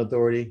housing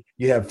authority.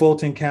 You have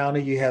Fulton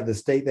County, you have the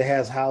state that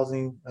has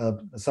housing,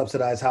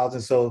 subsidized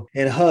housing. So,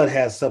 and HUD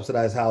has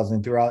subsidized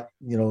housing throughout,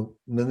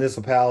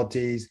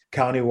 municipalities,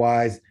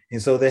 county-wise.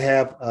 And so they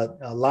have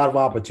a lot of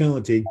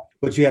opportunity,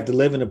 but you have to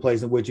live in a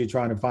place in which you're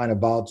trying to find a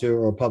voucher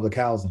or public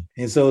housing.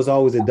 And so it's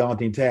always a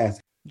daunting task.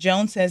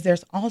 Jones says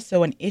there's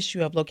also an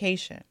issue of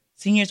location.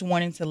 Seniors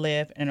wanting to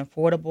live in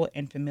affordable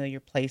and familiar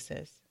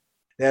places.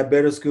 They have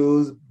better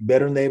schools,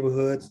 better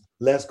neighborhoods,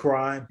 less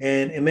crime,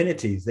 and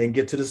amenities. They can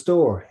get to the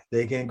store.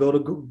 They can go to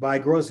buy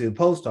groceries, the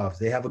post office.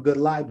 They have a good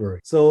library.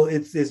 So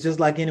it's just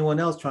like anyone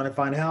else trying to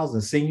find housing.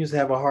 Seniors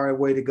have a hard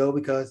way to go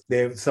because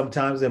they're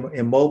sometimes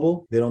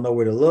immobile. They don't know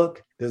where to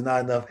look. There's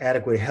not enough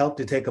adequate help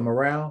to take them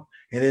around.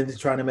 And then they're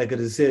trying to make a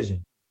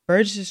decision.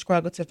 Burgess'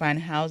 struggle to find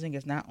housing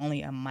is not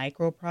only a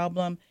micro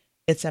problem,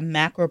 it's a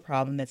macro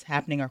problem that's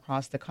happening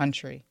across the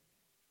country.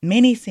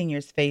 Many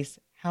seniors face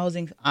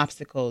housing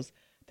obstacles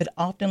that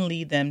often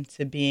lead them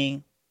to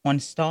being on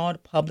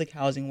stalled public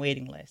housing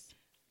waiting lists.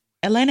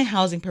 Atlanta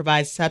Housing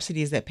provides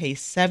subsidies that pay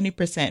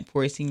 70%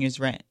 for a senior's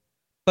rent.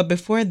 But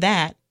before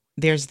that,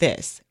 there's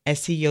this, as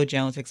CEO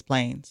Jones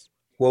explains.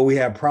 Well, we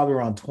have probably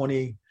around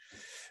 20,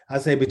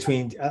 I'd say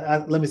between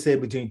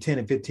 10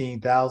 and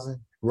 15,000,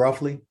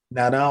 roughly.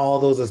 Now, not all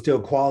those are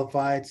still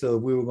qualified. So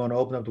if we were going to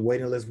open up the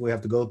waiting list, we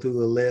have to go through the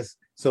list,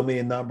 so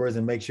many numbers,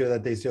 and make sure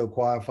that they still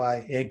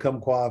qualify,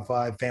 income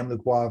qualified, family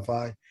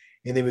qualified,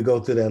 and then we go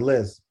through that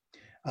list.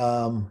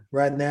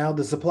 Right now,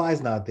 the supply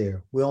is not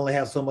there. We only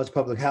have so much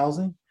public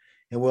housing,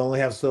 and we only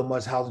have so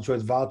much housing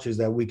choice vouchers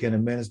that we can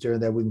administer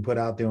and that we can put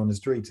out there on the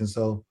streets. And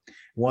so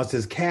once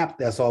it's capped,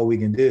 that's all we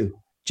can do.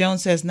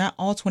 Jones says not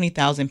all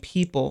 20,000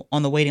 people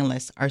on the waiting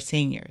list are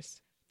seniors.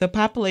 The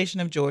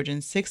population of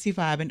Georgians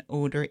 65 and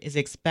older is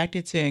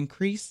expected to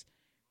increase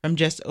from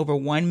just over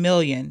 1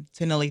 million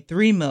to nearly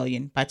 3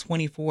 million by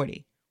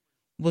 2040,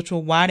 which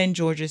will widen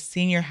Georgia's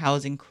senior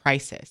housing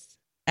crisis.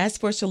 As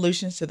for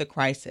solutions to the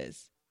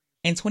crisis,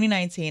 in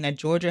 2019, a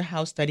Georgia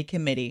House Study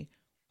Committee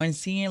on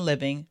Senior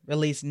Living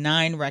released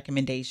 9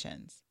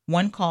 recommendations.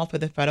 One called for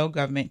the federal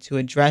government to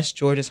address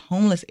Georgia's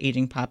homeless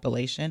aging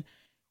population,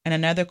 and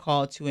another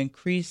called to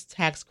increase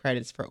tax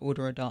credits for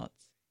older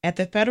adults. At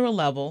the federal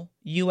level,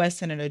 U.S.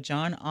 Senator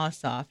Jon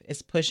Ossoff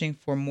is pushing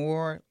for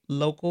more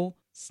local,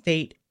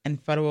 state, and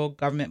federal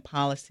government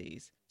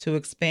policies to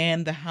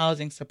expand the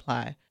housing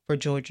supply for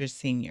Georgia's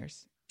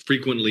seniors.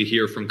 Frequently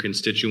hear from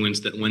constituents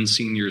that when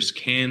seniors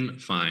can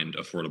find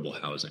affordable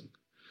housing,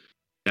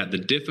 that the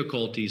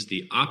difficulties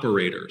the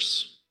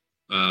operators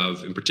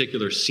of, in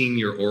particular,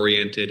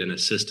 senior-oriented and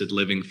assisted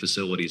living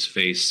facilities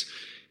face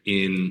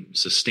in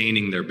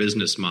sustaining their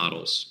business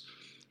models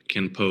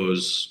can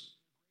pose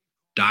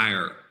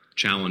dire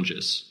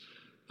challenges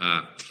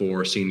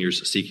for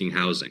seniors seeking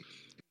housing.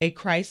 A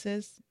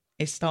crisis,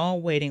 a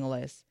stalled waiting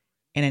list,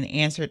 and an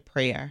answered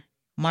prayer.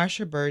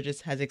 Marsha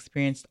Burgess has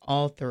experienced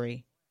all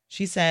 3.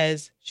 She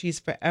says she's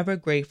forever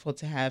grateful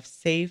to have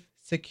safe,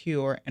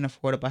 secure, and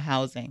affordable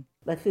housing.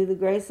 But through the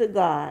grace of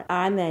God,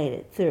 I made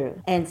it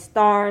through. And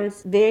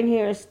Starnes, being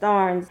here at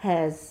Starnes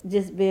has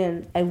just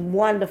been a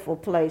wonderful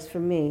place for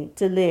me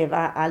to live.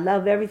 I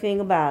love everything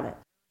about it.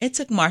 It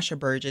took Marsha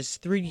Burgess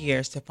 3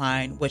 years to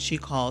find what she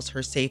calls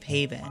her safe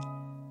haven.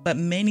 But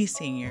many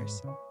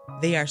seniors,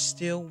 they are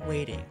still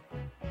waiting.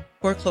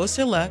 For a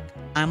closer look,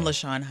 I'm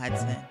LaShawn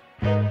Hudson.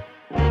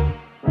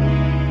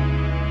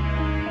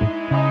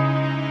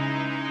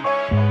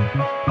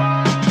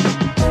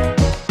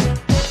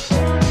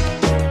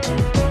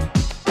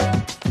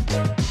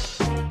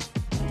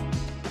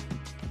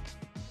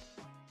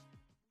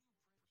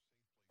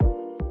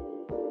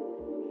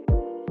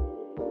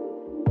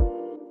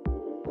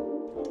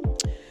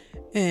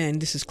 And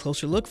This is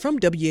Closer Look from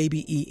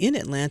WABE in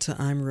Atlanta.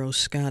 I'm Rose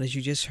Scott. As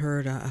you just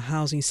heard, a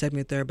housing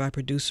segment there by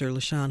producer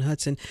LaShawn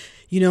Hudson.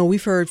 You know,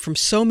 we've heard from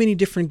so many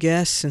different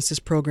guests since this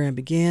program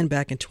began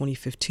back in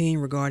 2015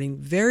 regarding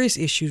various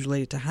issues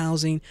related to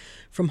housing,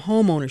 from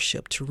home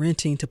ownership to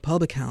renting to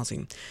public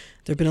housing.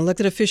 There have been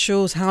elected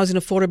officials, housing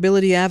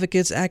affordability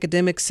advocates,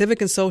 academics, civic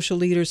and social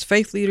leaders,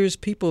 faith leaders,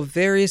 people of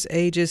various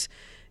ages,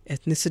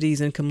 ethnicities,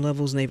 income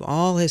levels, and they've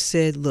all have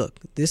said, look,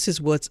 this is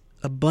what's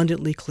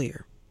abundantly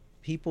clear.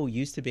 People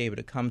used to be able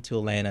to come to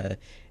Atlanta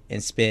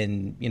and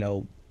spend,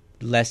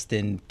 less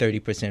than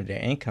 30% of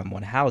their income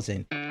on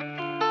housing.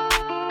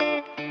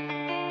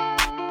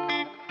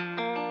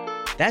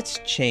 That's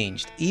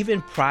changed.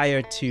 Even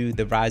prior to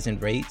the rise in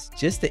rates,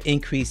 just the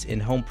increase in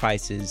home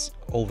prices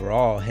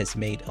overall has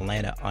made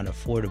Atlanta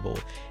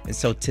unaffordable. And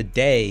so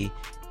today,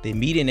 the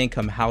median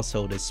income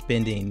household is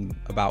spending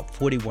about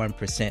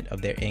 41%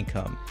 of their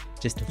income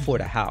just to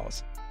afford a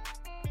house.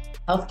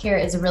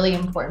 Healthcare is a really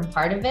important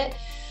part of it.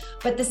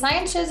 But the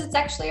science shows it's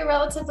actually a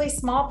relatively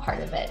small part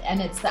of it. And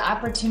it's the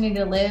opportunity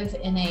to live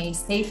in a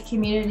safe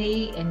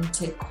community,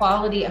 into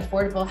quality,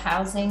 affordable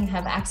housing,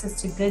 have access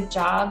to good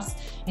jobs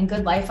and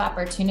good life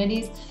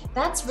opportunities.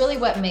 That's really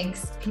what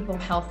makes people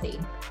healthy.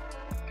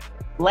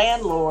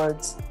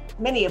 Landlords,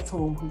 many of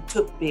whom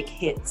took big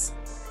hits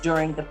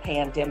during the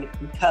pandemic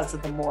because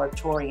of the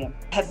moratorium,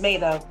 have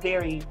made a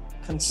very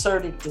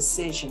concerted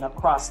decision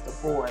across the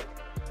board.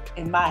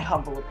 In my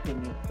humble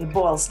opinion, it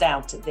boils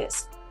down to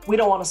this. We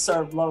don't want to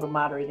serve low to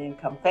moderate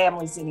income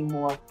families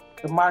anymore.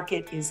 The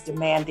market is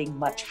demanding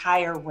much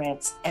higher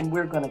rents, and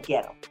we're going to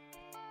get them.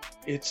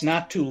 It's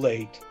not too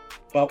late,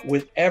 but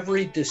with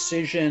every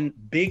decision,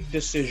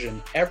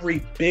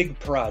 every big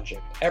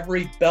project,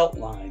 every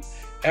Beltline,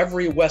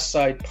 every West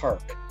Side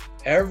Park,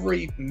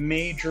 every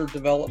major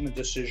development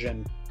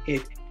decision,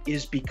 it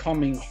is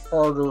becoming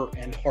harder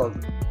and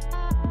harder.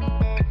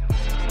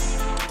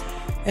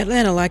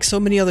 Atlanta, like so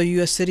many other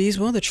U.S. cities,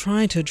 they're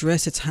trying to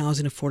address its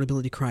housing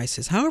affordability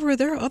crisis. However,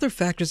 there are other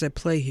factors at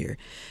play here.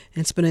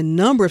 And it's been a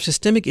number of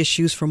systemic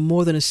issues for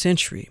more than a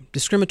century.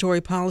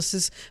 Discriminatory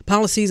policies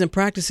and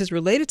practices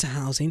related to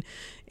housing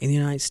in the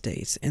United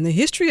States. And the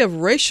history of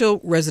racial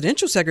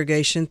residential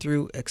segregation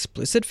through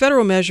explicit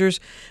federal measures,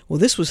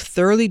 this was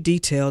thoroughly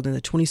detailed in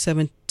the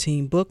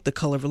 2017 book, The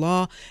Color of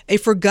Law, A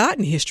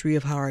Forgotten History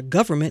of How Our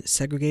Government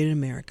Segregated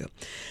America.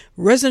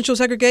 Residential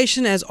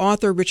segregation, as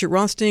author Richard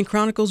Rothstein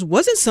chronicles,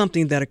 wasn't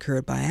something that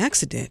occurred by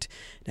accident.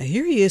 Now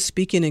here he is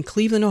speaking in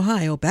Cleveland,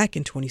 Ohio, back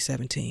in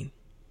 2017.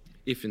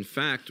 If in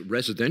fact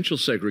residential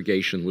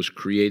segregation was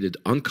created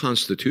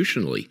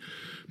unconstitutionally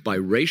by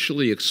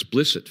racially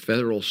explicit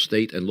federal,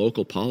 state, and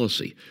local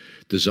policy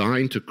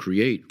designed to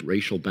create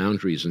racial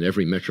boundaries in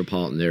every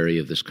metropolitan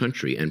area of this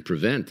country and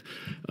prevent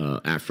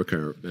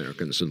African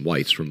Americans and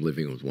whites from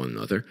living with one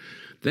another,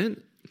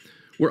 then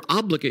we're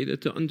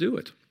obligated to undo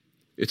it.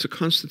 It's a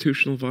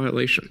constitutional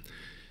violation.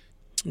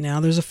 Now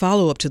there's a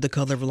follow-up to The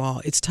Color of Law.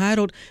 It's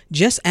titled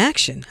Just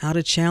Action, How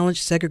to Challenge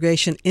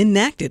Segregation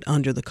Enacted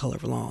Under the Color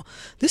of Law.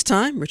 This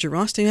time, Richard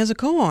Rothstein has a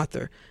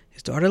co-author,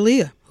 his daughter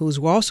Leah,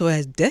 who also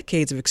has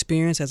decades of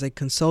experience as a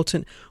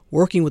consultant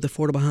working with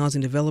affordable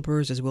housing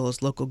developers as well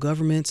as local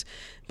governments.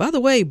 By the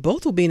way,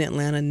 both will be in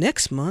Atlanta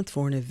next month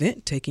for an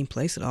event taking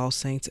place at All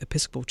Saints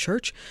Episcopal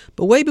Church.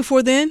 But way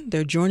before then,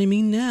 they're joining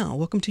me now.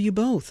 Welcome to you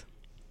both.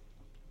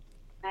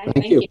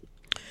 Thank you.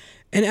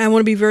 And I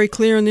want to be very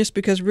clear on this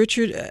because,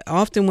 Richard,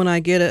 often when I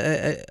get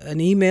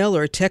an email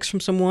or a text from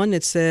someone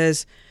that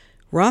says,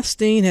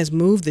 Rothstein has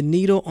moved the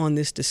needle on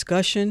this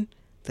discussion,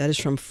 that is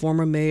from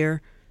former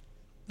mayor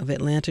of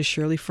Atlanta,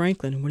 Shirley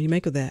Franklin. What do you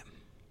make of that?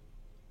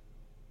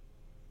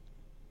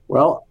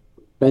 Well,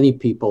 many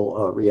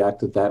people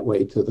reacted that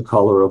way to The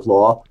Color of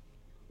Law.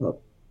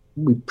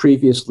 We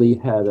previously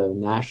had a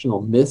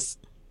national myth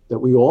that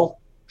we all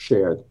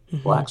shared.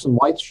 Mm-hmm. Blacks and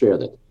whites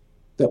shared it.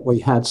 That we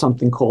had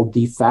something called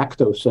de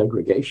facto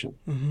segregation,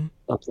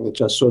 something that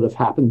just sort of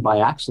happened by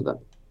accident.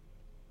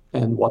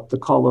 And what The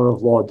Color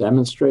of Law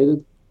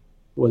demonstrated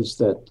was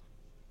that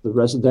the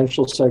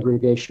residential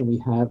segregation we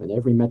have in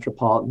every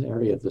metropolitan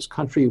area of this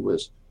country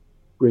was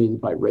created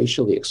by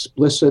racially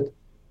explicit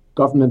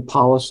government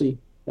policy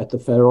at the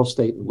federal,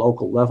 state, and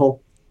local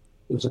level.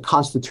 It was a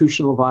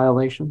constitutional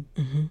violation.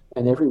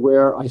 And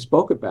everywhere I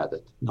spoke about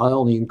it, not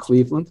only in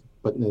Cleveland,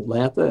 but in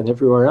Atlanta and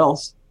everywhere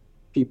else,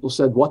 people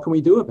said, what can we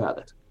do about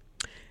it?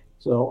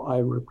 So I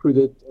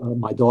recruited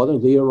my daughter,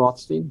 Leah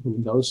Rothstein, who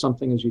knows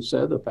something, as you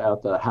said,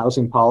 about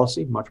housing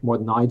policy, much more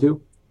than I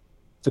do,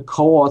 to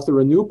co-author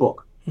a new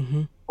book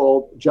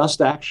called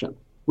Just Action,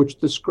 which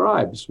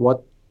describes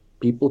what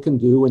people can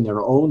do in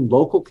their own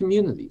local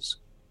communities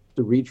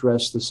to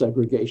redress the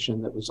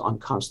segregation that was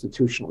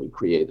unconstitutionally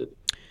created.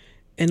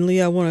 And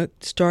Leah, I want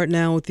to start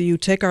now with you.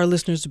 Take our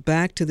listeners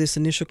back to this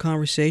initial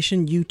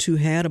conversation you two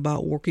had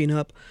about working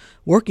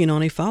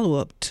on a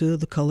follow-up to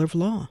The Color of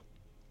Law.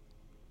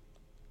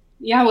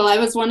 Yeah, well, I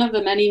was one of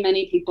the many,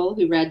 many people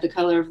who read The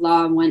Color of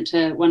Law and went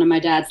to one of my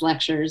dad's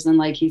lectures. And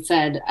like he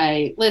said,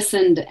 I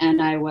listened and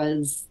I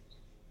was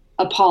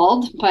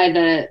appalled by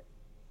the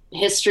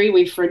history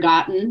we've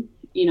forgotten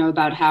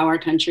about how our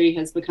country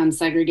has become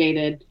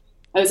segregated,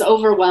 I was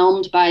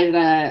overwhelmed by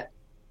the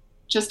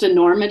just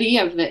enormity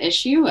of the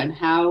issue and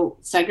how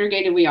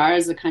segregated we are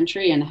as a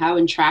country and how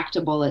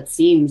intractable it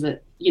seems.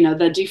 That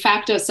the de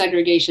facto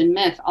segregation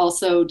myth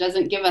also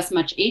doesn't give us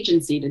much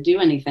agency to do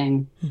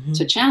anything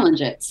to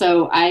challenge it.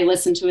 So I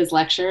listened to his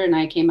lecture and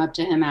I came up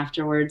to him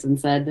afterwards and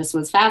said, "This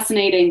was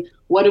fascinating.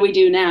 What do we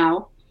do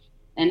now?"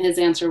 And his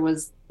answer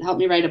was, "Help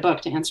me write a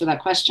book to answer that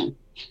question."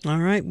 All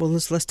right. Well,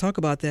 let's talk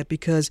about that,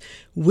 because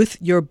with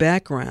your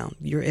background,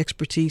 your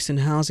expertise in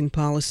housing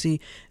policy,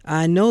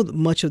 I know that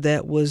much of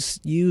that was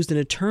used in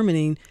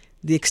determining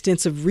the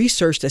extensive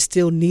research that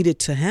still needed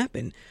to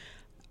happen.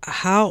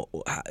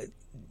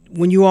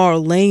 When you are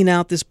laying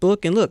out this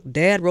book, and look,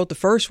 Dad wrote the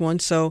first one,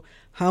 so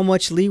how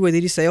much leeway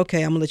did he say,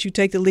 okay, I'm going to let you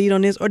take the lead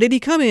on this? Or did he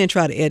come in and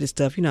try to edit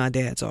stuff? You know how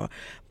dads are.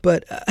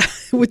 But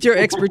with your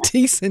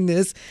expertise in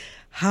this,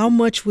 how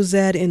much was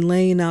that in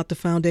laying out the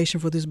foundation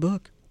for this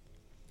book?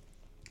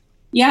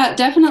 Yeah,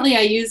 definitely.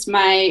 I used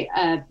my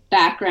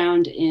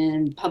background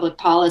in public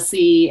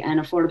policy and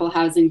affordable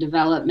housing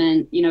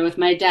development, with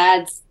my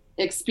dad's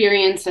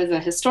experience as a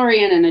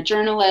historian and a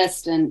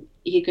journalist, and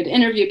he could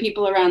interview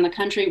people around the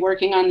country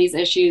working on these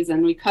issues.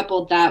 And we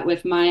coupled that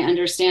with my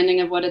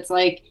understanding of what it's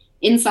like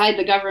inside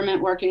the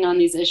government working on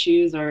these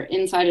issues, or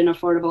inside an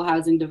affordable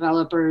housing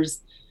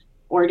developers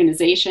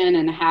organization,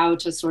 and how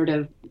to sort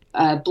of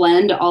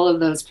blend all of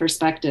those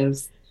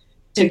perspectives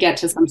to get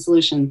to some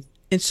solutions.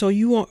 And so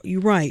you're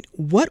right.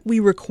 What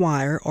we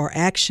require are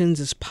actions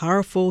as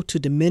powerful to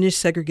diminish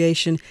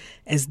segregation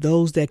as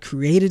those that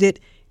created it.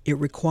 It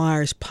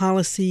requires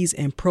policies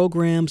and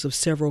programs of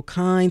several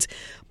kinds.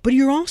 But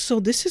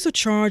this is a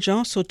charge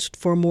also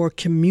for more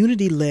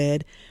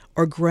community-led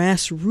or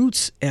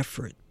grassroots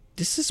effort.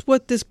 This is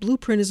what this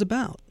blueprint is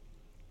about.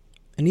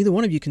 And either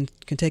one of you can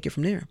take it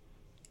from there.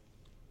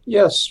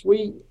 Yes,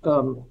 we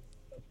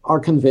are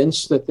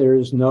convinced that there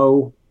is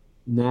no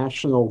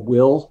national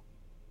will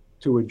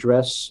to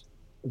address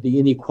the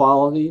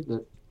inequality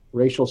that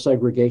racial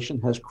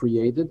segregation has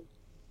created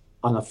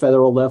on a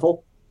federal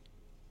level.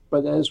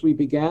 But as we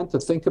began to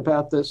think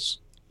about this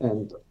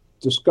and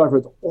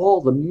discovered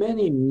all the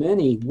many,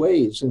 many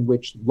ways in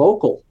which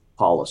local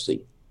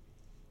policy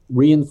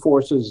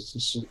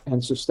reinforces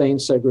and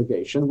sustains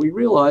segregation, we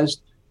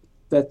realized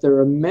that there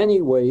are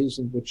many ways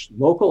in which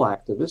local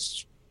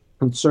activists,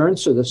 concerned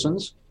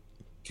citizens,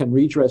 can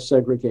redress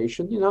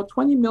segregation.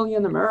 20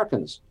 million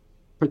Americans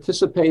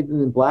participated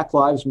in Black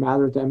Lives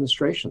Matter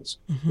demonstrations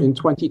in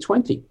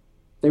 2020.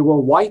 They were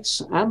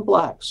whites and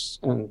blacks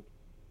and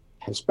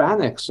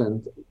Hispanics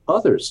and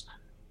others.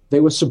 They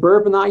were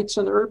suburbanites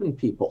and urban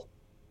people.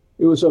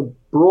 It was a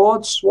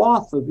broad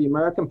swath of the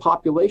American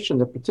population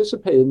that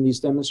participated in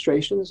these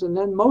demonstrations, and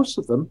then most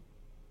of them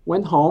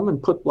went home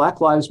and put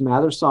Black Lives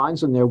Matter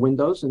signs in their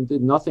windows and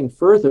did nothing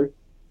further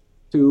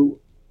to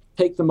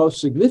take the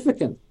most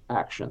significant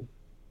action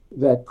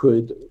that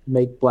could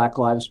make Black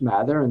Lives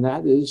Matter, and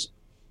that is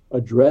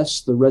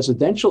address the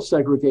residential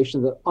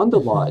segregation that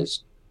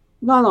underlies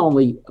not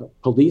only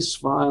police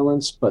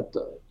violence, but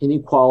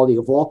inequality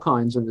of all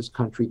kinds in this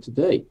country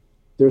today.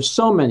 There's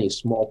so many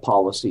small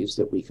policies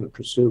that we can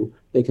pursue.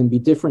 They can be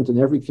different in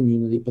every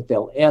community, but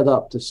they'll add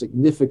up to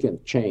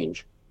significant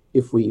change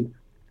if we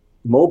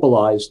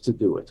mobilize to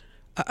do it.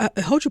 I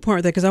hold your point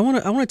with that, because I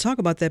want to talk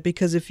about that,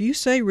 because if you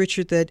say,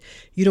 Richard, that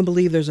you don't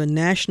believe there's a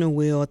national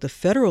will at the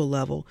federal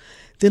level,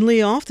 then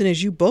Leah, often,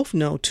 as you both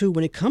know, too,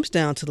 when it comes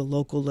down to the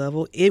local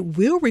level, it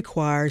will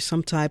require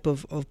some type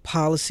of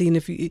policy.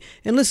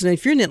 And listen,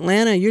 if you're in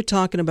Atlanta and you're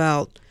talking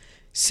about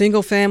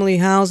single-family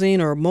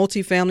housing or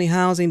multifamily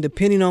housing,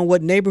 depending on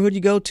what neighborhood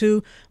you go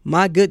to,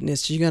 my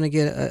goodness, you're going to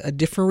get a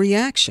different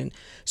reaction.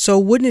 So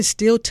wouldn't it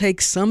still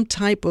take some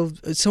type of,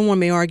 someone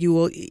may argue,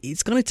 well,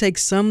 it's going to take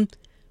some,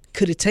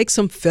 could it take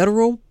some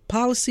federal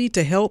policy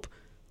to help,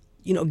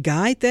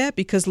 guide that?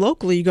 Because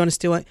locally, you're going to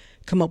still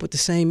come up with the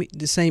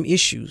same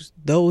issues.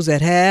 Those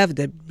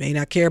that may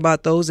not care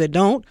about those that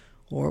don't,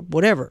 or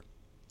whatever.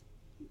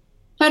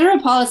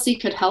 Federal policy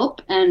could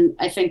help, and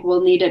I think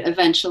we'll need it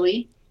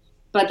eventually.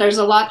 But there's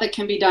a lot that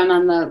can be done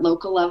on the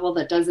local level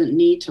that doesn't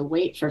need to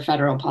wait for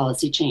federal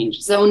policy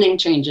change. Zoning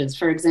changes,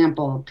 for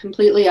example,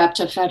 completely up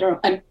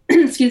to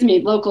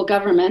local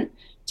government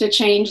to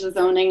change the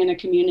zoning in a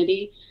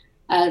community.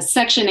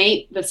 Section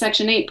 8, the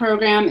Section 8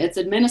 program, it's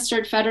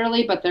administered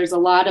federally, but there's a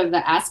lot of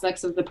the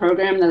aspects of the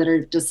program that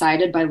are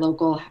decided by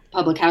local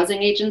public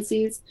housing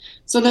agencies.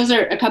 So those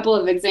are a couple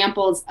of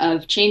examples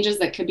of changes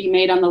that could be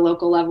made on the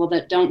local level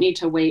that don't need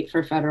to wait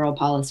for federal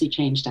policy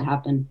change to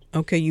happen.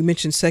 Okay, you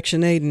mentioned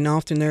Section 8, and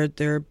often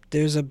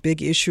there's a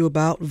big issue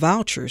about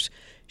vouchers.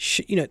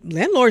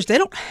 Landlords, they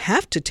don't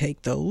have to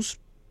take those.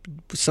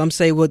 Some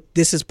say, well,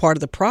 this is part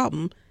of the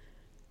problem.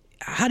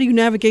 How do you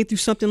navigate through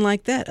something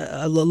like that,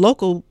 a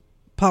local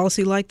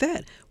policy like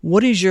that?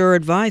 What is your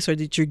advice or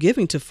that you're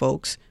giving to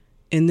folks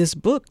in this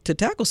book to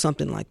tackle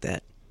something like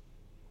that?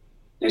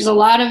 There's a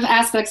lot of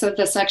aspects of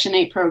the Section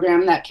 8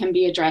 program that can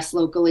be addressed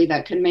locally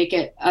that can make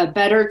it a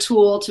better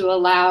tool to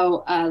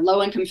allow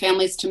low-income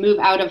families to move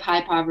out of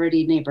high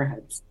poverty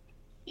neighborhoods.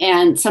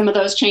 And some of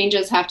those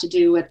changes have to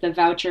do with the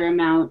voucher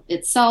amount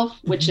itself,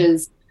 which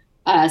is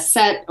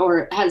set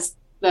or has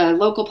the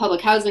local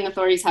public housing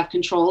authorities have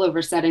control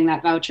over setting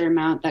that voucher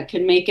amount that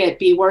could make it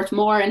be worth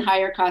more in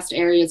higher cost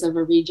areas of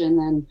a region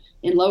than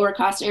in lower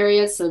cost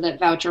areas, so that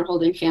voucher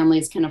holding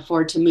families can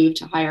afford to move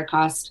to higher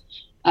cost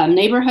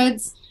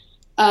neighborhoods.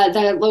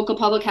 The local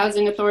public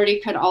housing authority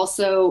could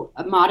also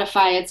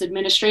modify its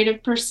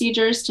administrative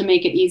procedures to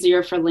make it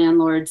easier for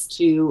landlords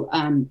to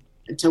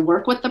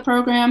work with the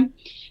program.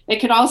 It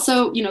could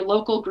also,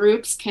 local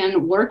groups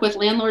can work with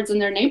landlords in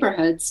their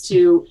neighborhoods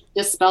to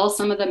dispel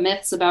some of the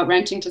myths about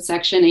renting to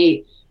Section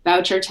 8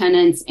 voucher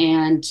tenants,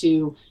 and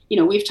to,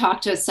 we've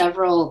talked to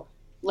several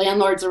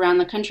landlords around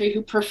the country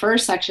who prefer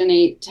Section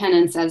 8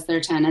 tenants as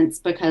their tenants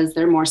because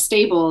they're more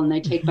stable and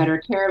they take better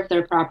care of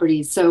their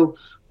properties. So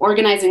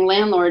organizing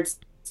landlords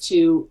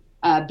to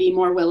be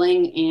more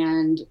willing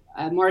and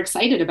more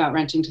excited about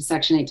renting to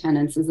Section 8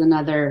 tenants is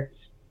another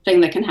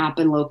thing that can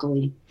happen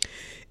locally.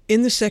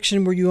 In the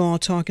section where you all are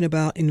talking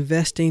about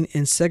investing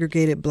in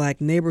segregated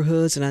Black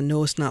neighborhoods, and I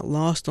know it's not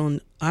lost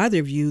on either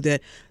of you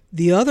that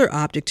the other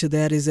optic to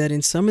that is that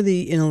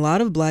in a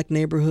lot of Black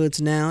neighborhoods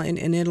now, and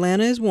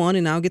Atlanta is one,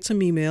 and I'll get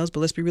some emails,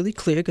 but let's be really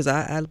clear because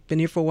I've been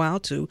here for a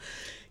while too.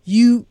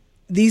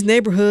 These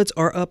neighborhoods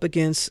are up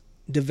against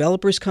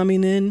developers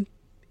coming in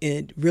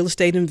and real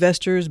estate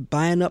investors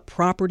buying up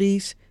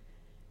properties,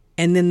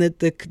 and then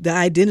the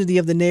identity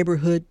of the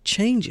neighborhood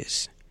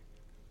changes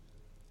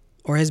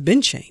or has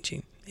been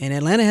changing. And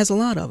Atlanta has a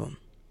lot of them.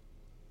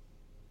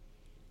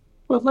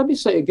 Well, let me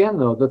say again,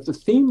 though, that the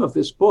theme of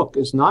this book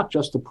is not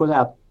just to put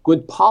out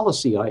good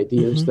policy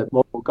ideas that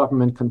local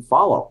government can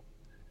follow.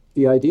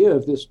 The idea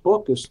of this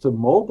book is to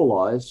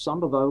mobilize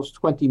some of those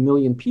 20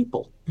 million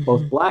people,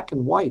 both Black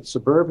and white,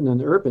 suburban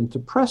and urban, to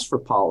press for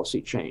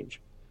policy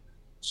change.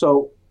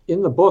 So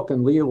in the book,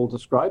 and Leah will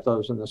describe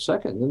those in a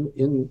second,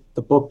 in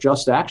the book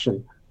Just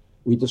Action,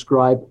 we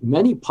describe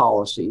many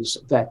policies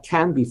that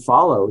can be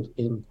followed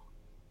in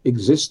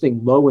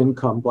existing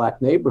low-income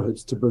Black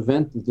neighborhoods to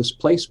prevent the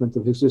displacement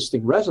of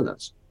existing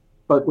residents.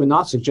 But we're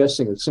not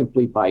suggesting that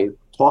simply by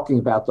talking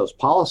about those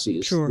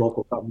policies,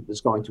 local government is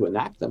going to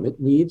enact them.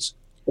 It needs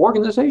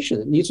organization.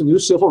 It needs a new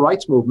civil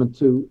rights movement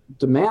to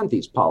demand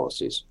these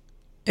policies.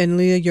 And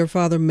Leah, your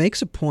father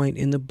makes a point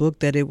in the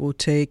book that it will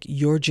take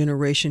your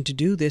generation to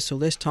do this. So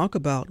let's talk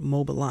about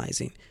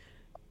mobilizing.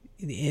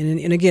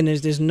 And again,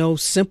 there's no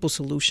simple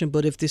solution,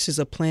 but if this is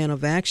a plan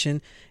of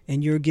action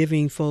and you're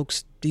giving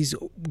folks, these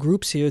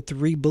groups here,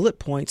 3 bullet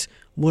points,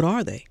 what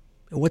are they?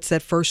 What's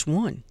that first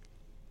one?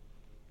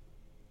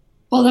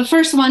 Well, the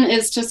first one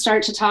is to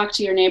start to talk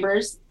to your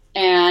neighbors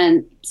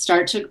and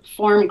start to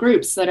form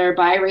groups that are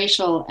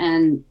biracial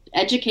and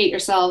educate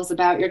yourselves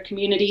about your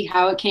community,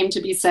 how it came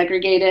to be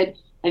segregated.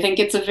 I think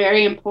it's a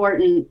very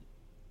important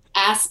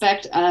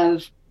aspect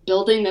of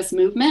building this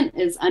movement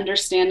is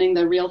understanding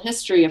the real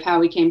history of how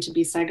we came to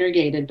be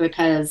segregated,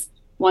 because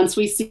once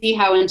we see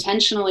how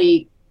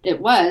intentionally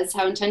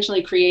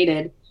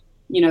created,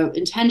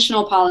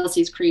 intentional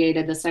policies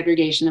created the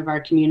segregation of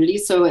our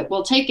communities. So it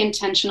will take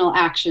intentional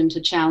action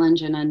to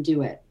challenge and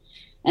undo it.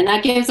 And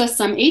that gives us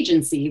some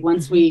agency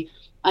once we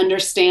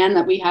understand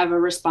that we have a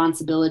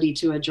responsibility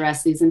to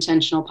address these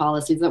intentional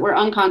policies that were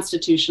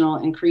unconstitutional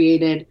and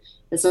created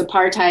this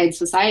apartheid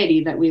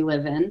society that we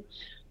live in.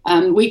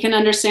 We can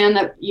understand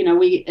that,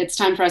 it's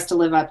time for us to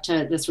live up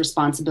to this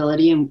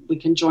responsibility, and we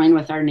can join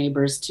with our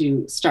neighbors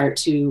to start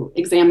to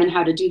examine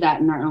how to do that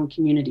in our own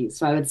communities.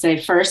 So I would say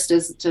first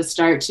is to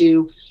start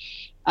to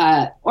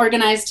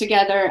organize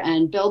together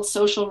and build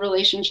social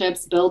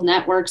relationships, build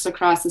networks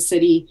across the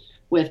city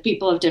with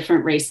people of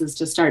different races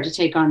to start to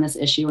take on this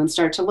issue and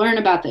start to learn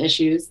about the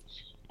issues.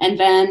 And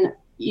then,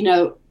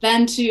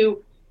 then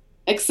to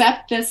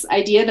accept this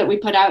idea that we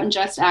put out in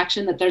Just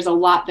Action, that there's a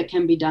lot that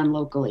can be done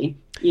locally.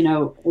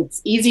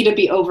 It's easy to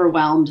be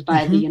overwhelmed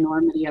by the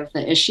enormity of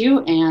the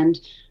issue.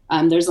 And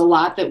there's a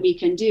lot that we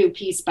can do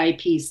piece by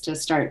piece to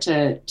start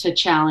to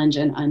challenge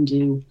and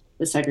undo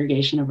the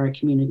segregation of our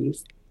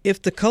communities.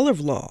 If the color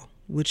of law,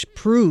 which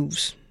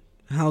proves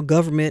how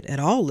government at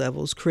all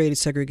levels created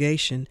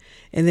segregation,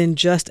 and then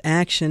Just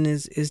Action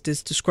is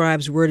this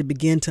describes where to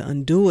begin to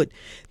undo it,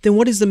 then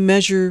what is the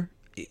measure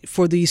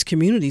for these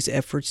communities'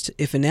 efforts,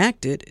 if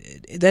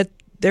enacted, that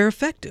they're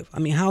effective? I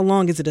mean, how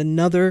long is it?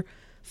 Another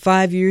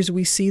 5 years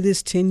we see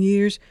this, 10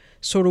 years?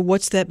 Sort of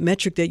what's that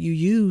metric that you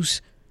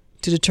use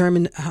to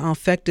determine how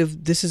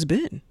effective this has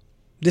been?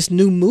 This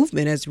new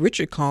movement, as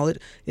Richard called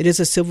it, it is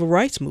a civil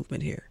rights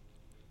movement here.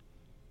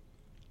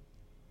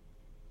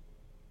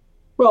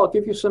 Well, I'll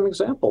give you some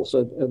examples.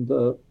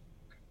 You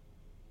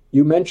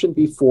mentioned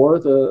before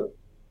the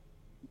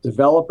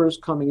developers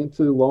coming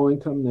into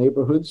low-income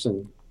neighborhoods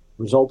and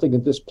resulting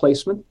in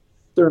displacement.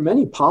 There are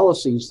many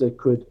policies that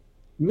could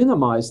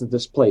minimize the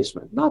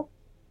displacement, not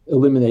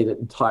eliminate it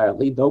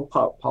entirely. No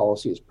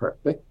policy is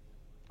perfect.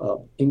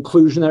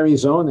 Inclusionary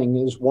zoning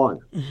is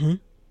one.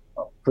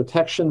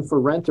 Protection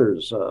for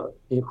renters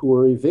who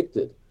are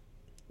evicted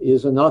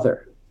is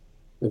another.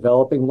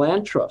 Developing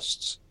land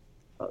trusts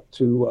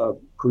to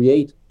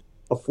create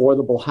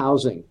affordable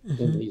housing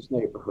in these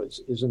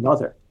neighborhoods is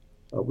another.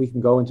 We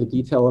can go into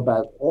detail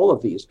about all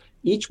of these.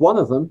 Each one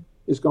of them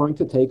is going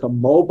to take a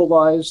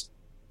mobilized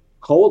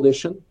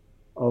coalition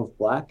of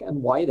Black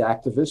and white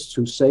activists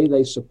who say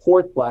they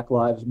support Black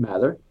Lives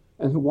Matter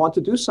and who want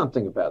to do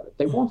something about it.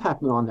 They won't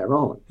happen on their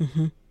own.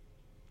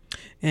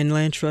 And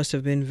land trusts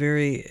have been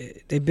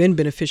they've been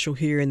beneficial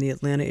here in the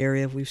Atlanta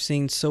area. We've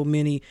seen so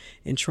many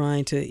in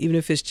trying to, even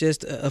if it's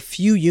just a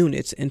few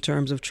units, in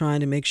terms of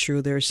trying to make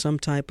sure there's some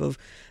type of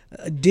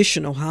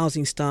additional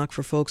housing stock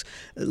for folks.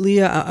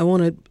 Leah, I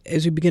want to,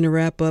 as we begin to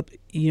wrap up,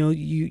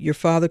 your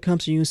father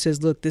comes to you and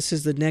says, look, this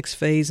is the next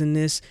phase in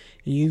this,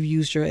 and you've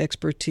used your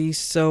expertise.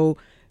 So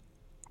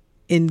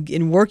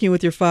in working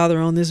with your father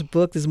on this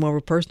book, this is more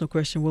of a personal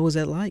question. What was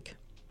that like?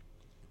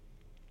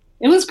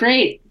 It was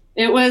great.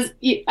 It was,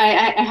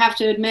 I have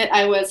to admit,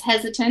 I was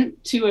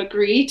hesitant to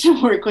agree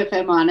to work with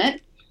him on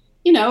it.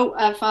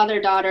 A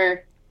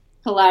father-daughter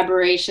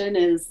collaboration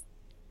is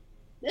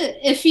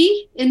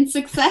iffy in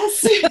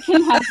success. It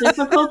can have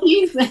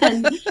difficulties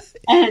and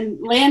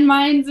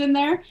landmines in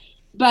there.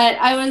 But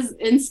I was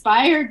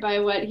inspired by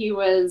what he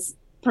was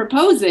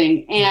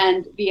proposing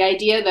and the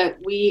idea that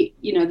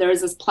there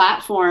was this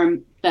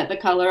platform that The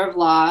Color of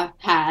Law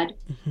had,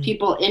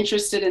 people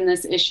interested in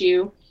this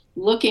issue,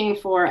 looking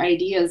for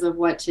ideas of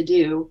what to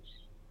do.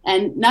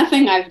 And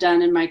nothing I've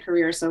done in my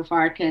career so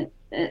far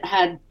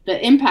had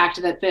the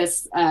impact that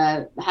this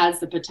has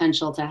the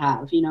potential to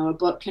have. A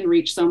book can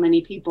reach so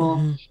many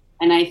people.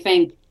 And I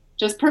think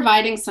just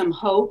providing some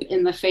hope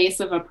in the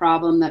face of a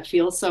problem that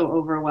feels so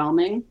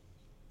overwhelming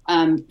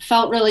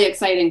felt really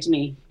exciting to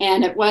me.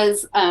 And it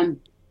was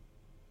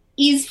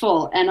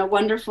easeful and a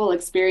wonderful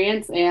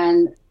experience.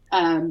 And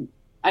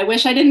I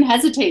wish I didn't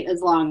hesitate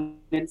as long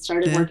and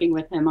started working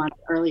with him on it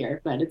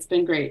earlier, but it's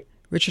been great.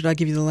 Richard, I'll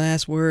give you the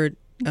last word.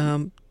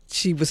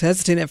 She was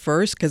hesitant at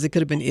first because it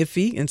could have been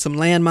iffy and some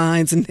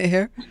landmines in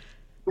there.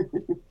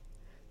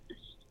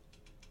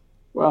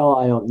 Well,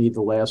 I don't need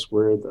the last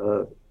word.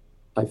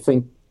 I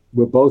think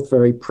we're both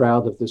very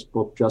proud of this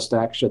book, Just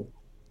Action.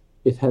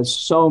 It has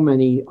so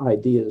many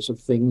ideas of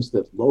things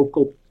that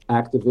local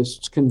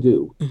activists can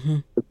do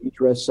to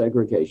redress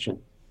segregation.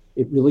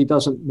 It really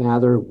doesn't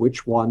matter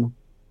which one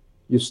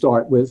you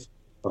start with.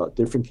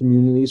 Different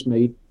communities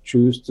may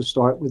choose to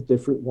start with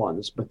different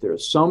ones, but there are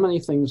so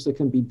many things that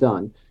can be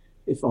done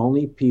if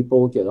only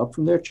people get up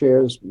from their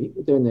chairs, meet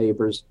with their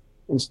neighbors,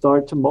 and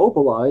start to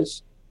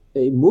mobilize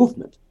a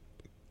movement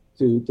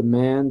to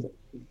demand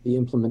the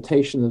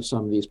implementation of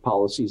some of these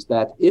policies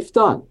that, if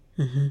done,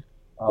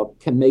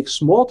 can make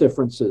small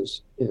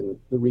differences in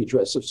the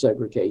redress of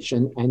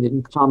segregation, and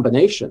in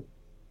combination,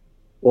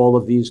 all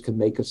of these can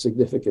make a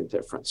significant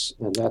difference.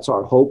 And that's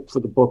our hope for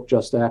the book,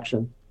 Just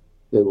Action.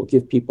 That will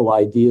give people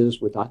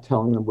ideas. We're not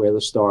telling them where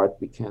to start.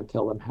 We can't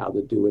tell them how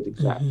to do it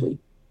exactly.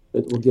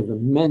 But it will give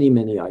them many,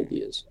 many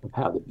ideas of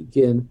how to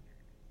begin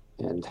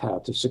and how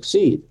to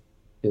succeed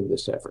in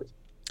this effort.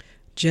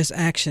 Just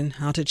Action,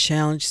 How to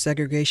Challenge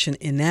Segregation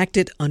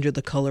Enacted Under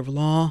the Color of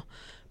Law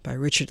by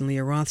Richard and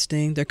Leah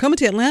Rothstein. They're coming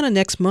to Atlanta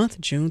next month,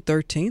 June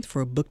 13th,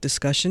 for a book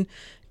discussion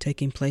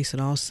taking place at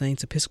All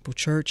Saints Episcopal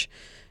Church.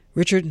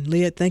 Richard and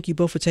Leah, thank you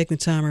both for taking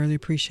the time. I really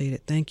appreciate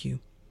it. Thank you.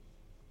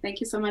 Thank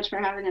you so much for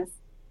having us.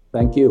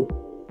 Thank you.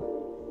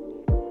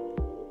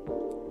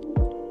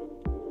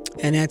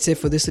 And that's it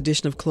for this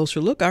edition of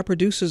Closer Look. Our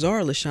producers are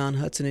LaShawn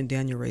Hudson and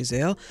Daniel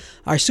Razel.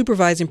 Our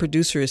supervising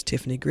producer is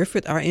Tiffany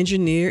Griffith. Our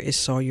engineer is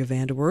Sawyer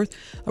Vanderworth.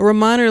 A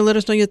reminder to let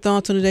us know your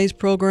thoughts on today's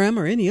program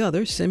or any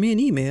other. Send me an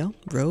email,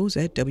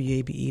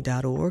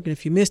 rose@wabe.org. And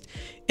if you missed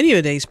any of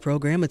today's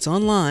program, it's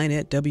online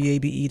at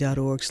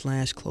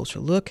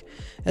wabe.org/closerlook,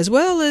 as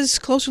well as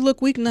Closer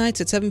Look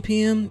weeknights at 7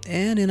 p.m.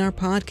 and in our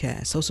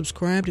podcast. So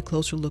subscribe to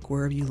Closer Look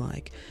wherever you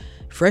like.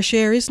 Fresh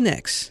Air is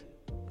next.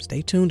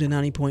 Stay tuned to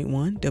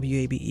 90.1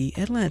 WABE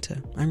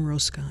Atlanta. I'm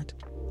Rose Scott.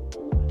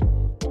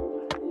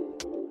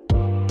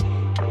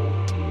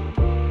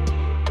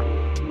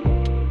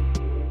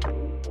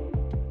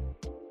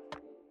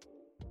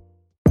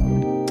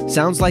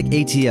 Sounds Like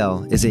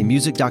ATL is a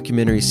music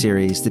documentary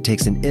series that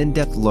takes an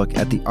in-depth look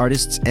at the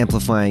artists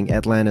amplifying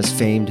Atlanta's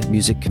famed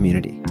music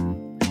community.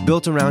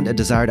 Built around a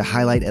desire to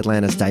highlight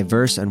Atlanta's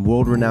diverse and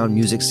world-renowned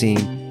music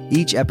scene,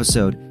 each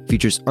episode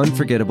features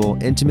unforgettable,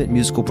 intimate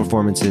musical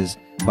performances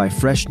by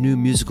fresh new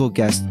musical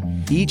guests,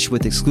 each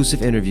with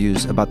exclusive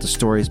interviews about the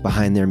stories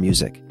behind their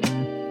music.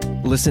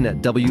 Listen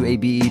at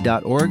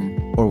wabe.org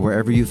or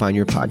wherever you find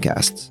your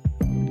podcasts.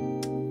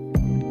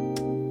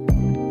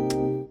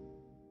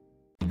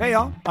 Hey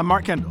y'all, I'm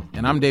Mark Kendall.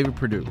 And I'm David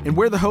Perdue. And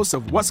we're the hosts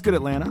of What's Good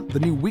Atlanta, the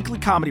new weekly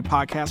comedy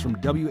podcast from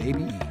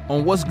WABE.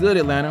 On What's Good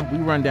Atlanta, we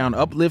run down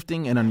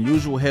uplifting and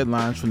unusual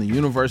headlines from the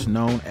universe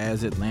known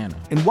as Atlanta.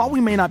 And while we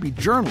may not be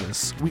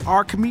journalists, we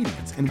are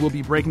comedians, and we'll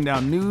be breaking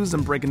down news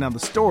and breaking down the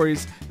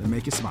stories that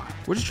make you smile.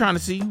 We're just trying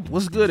to see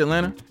what's good,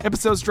 Atlanta.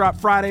 Episodes drop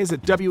Fridays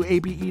at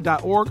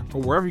wabe.org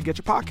or wherever you get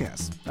your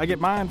podcasts. I get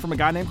mine from a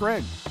guy named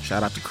Craig.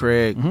 Shout out to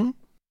Craig. Mm-hmm.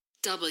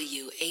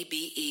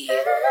 WABE.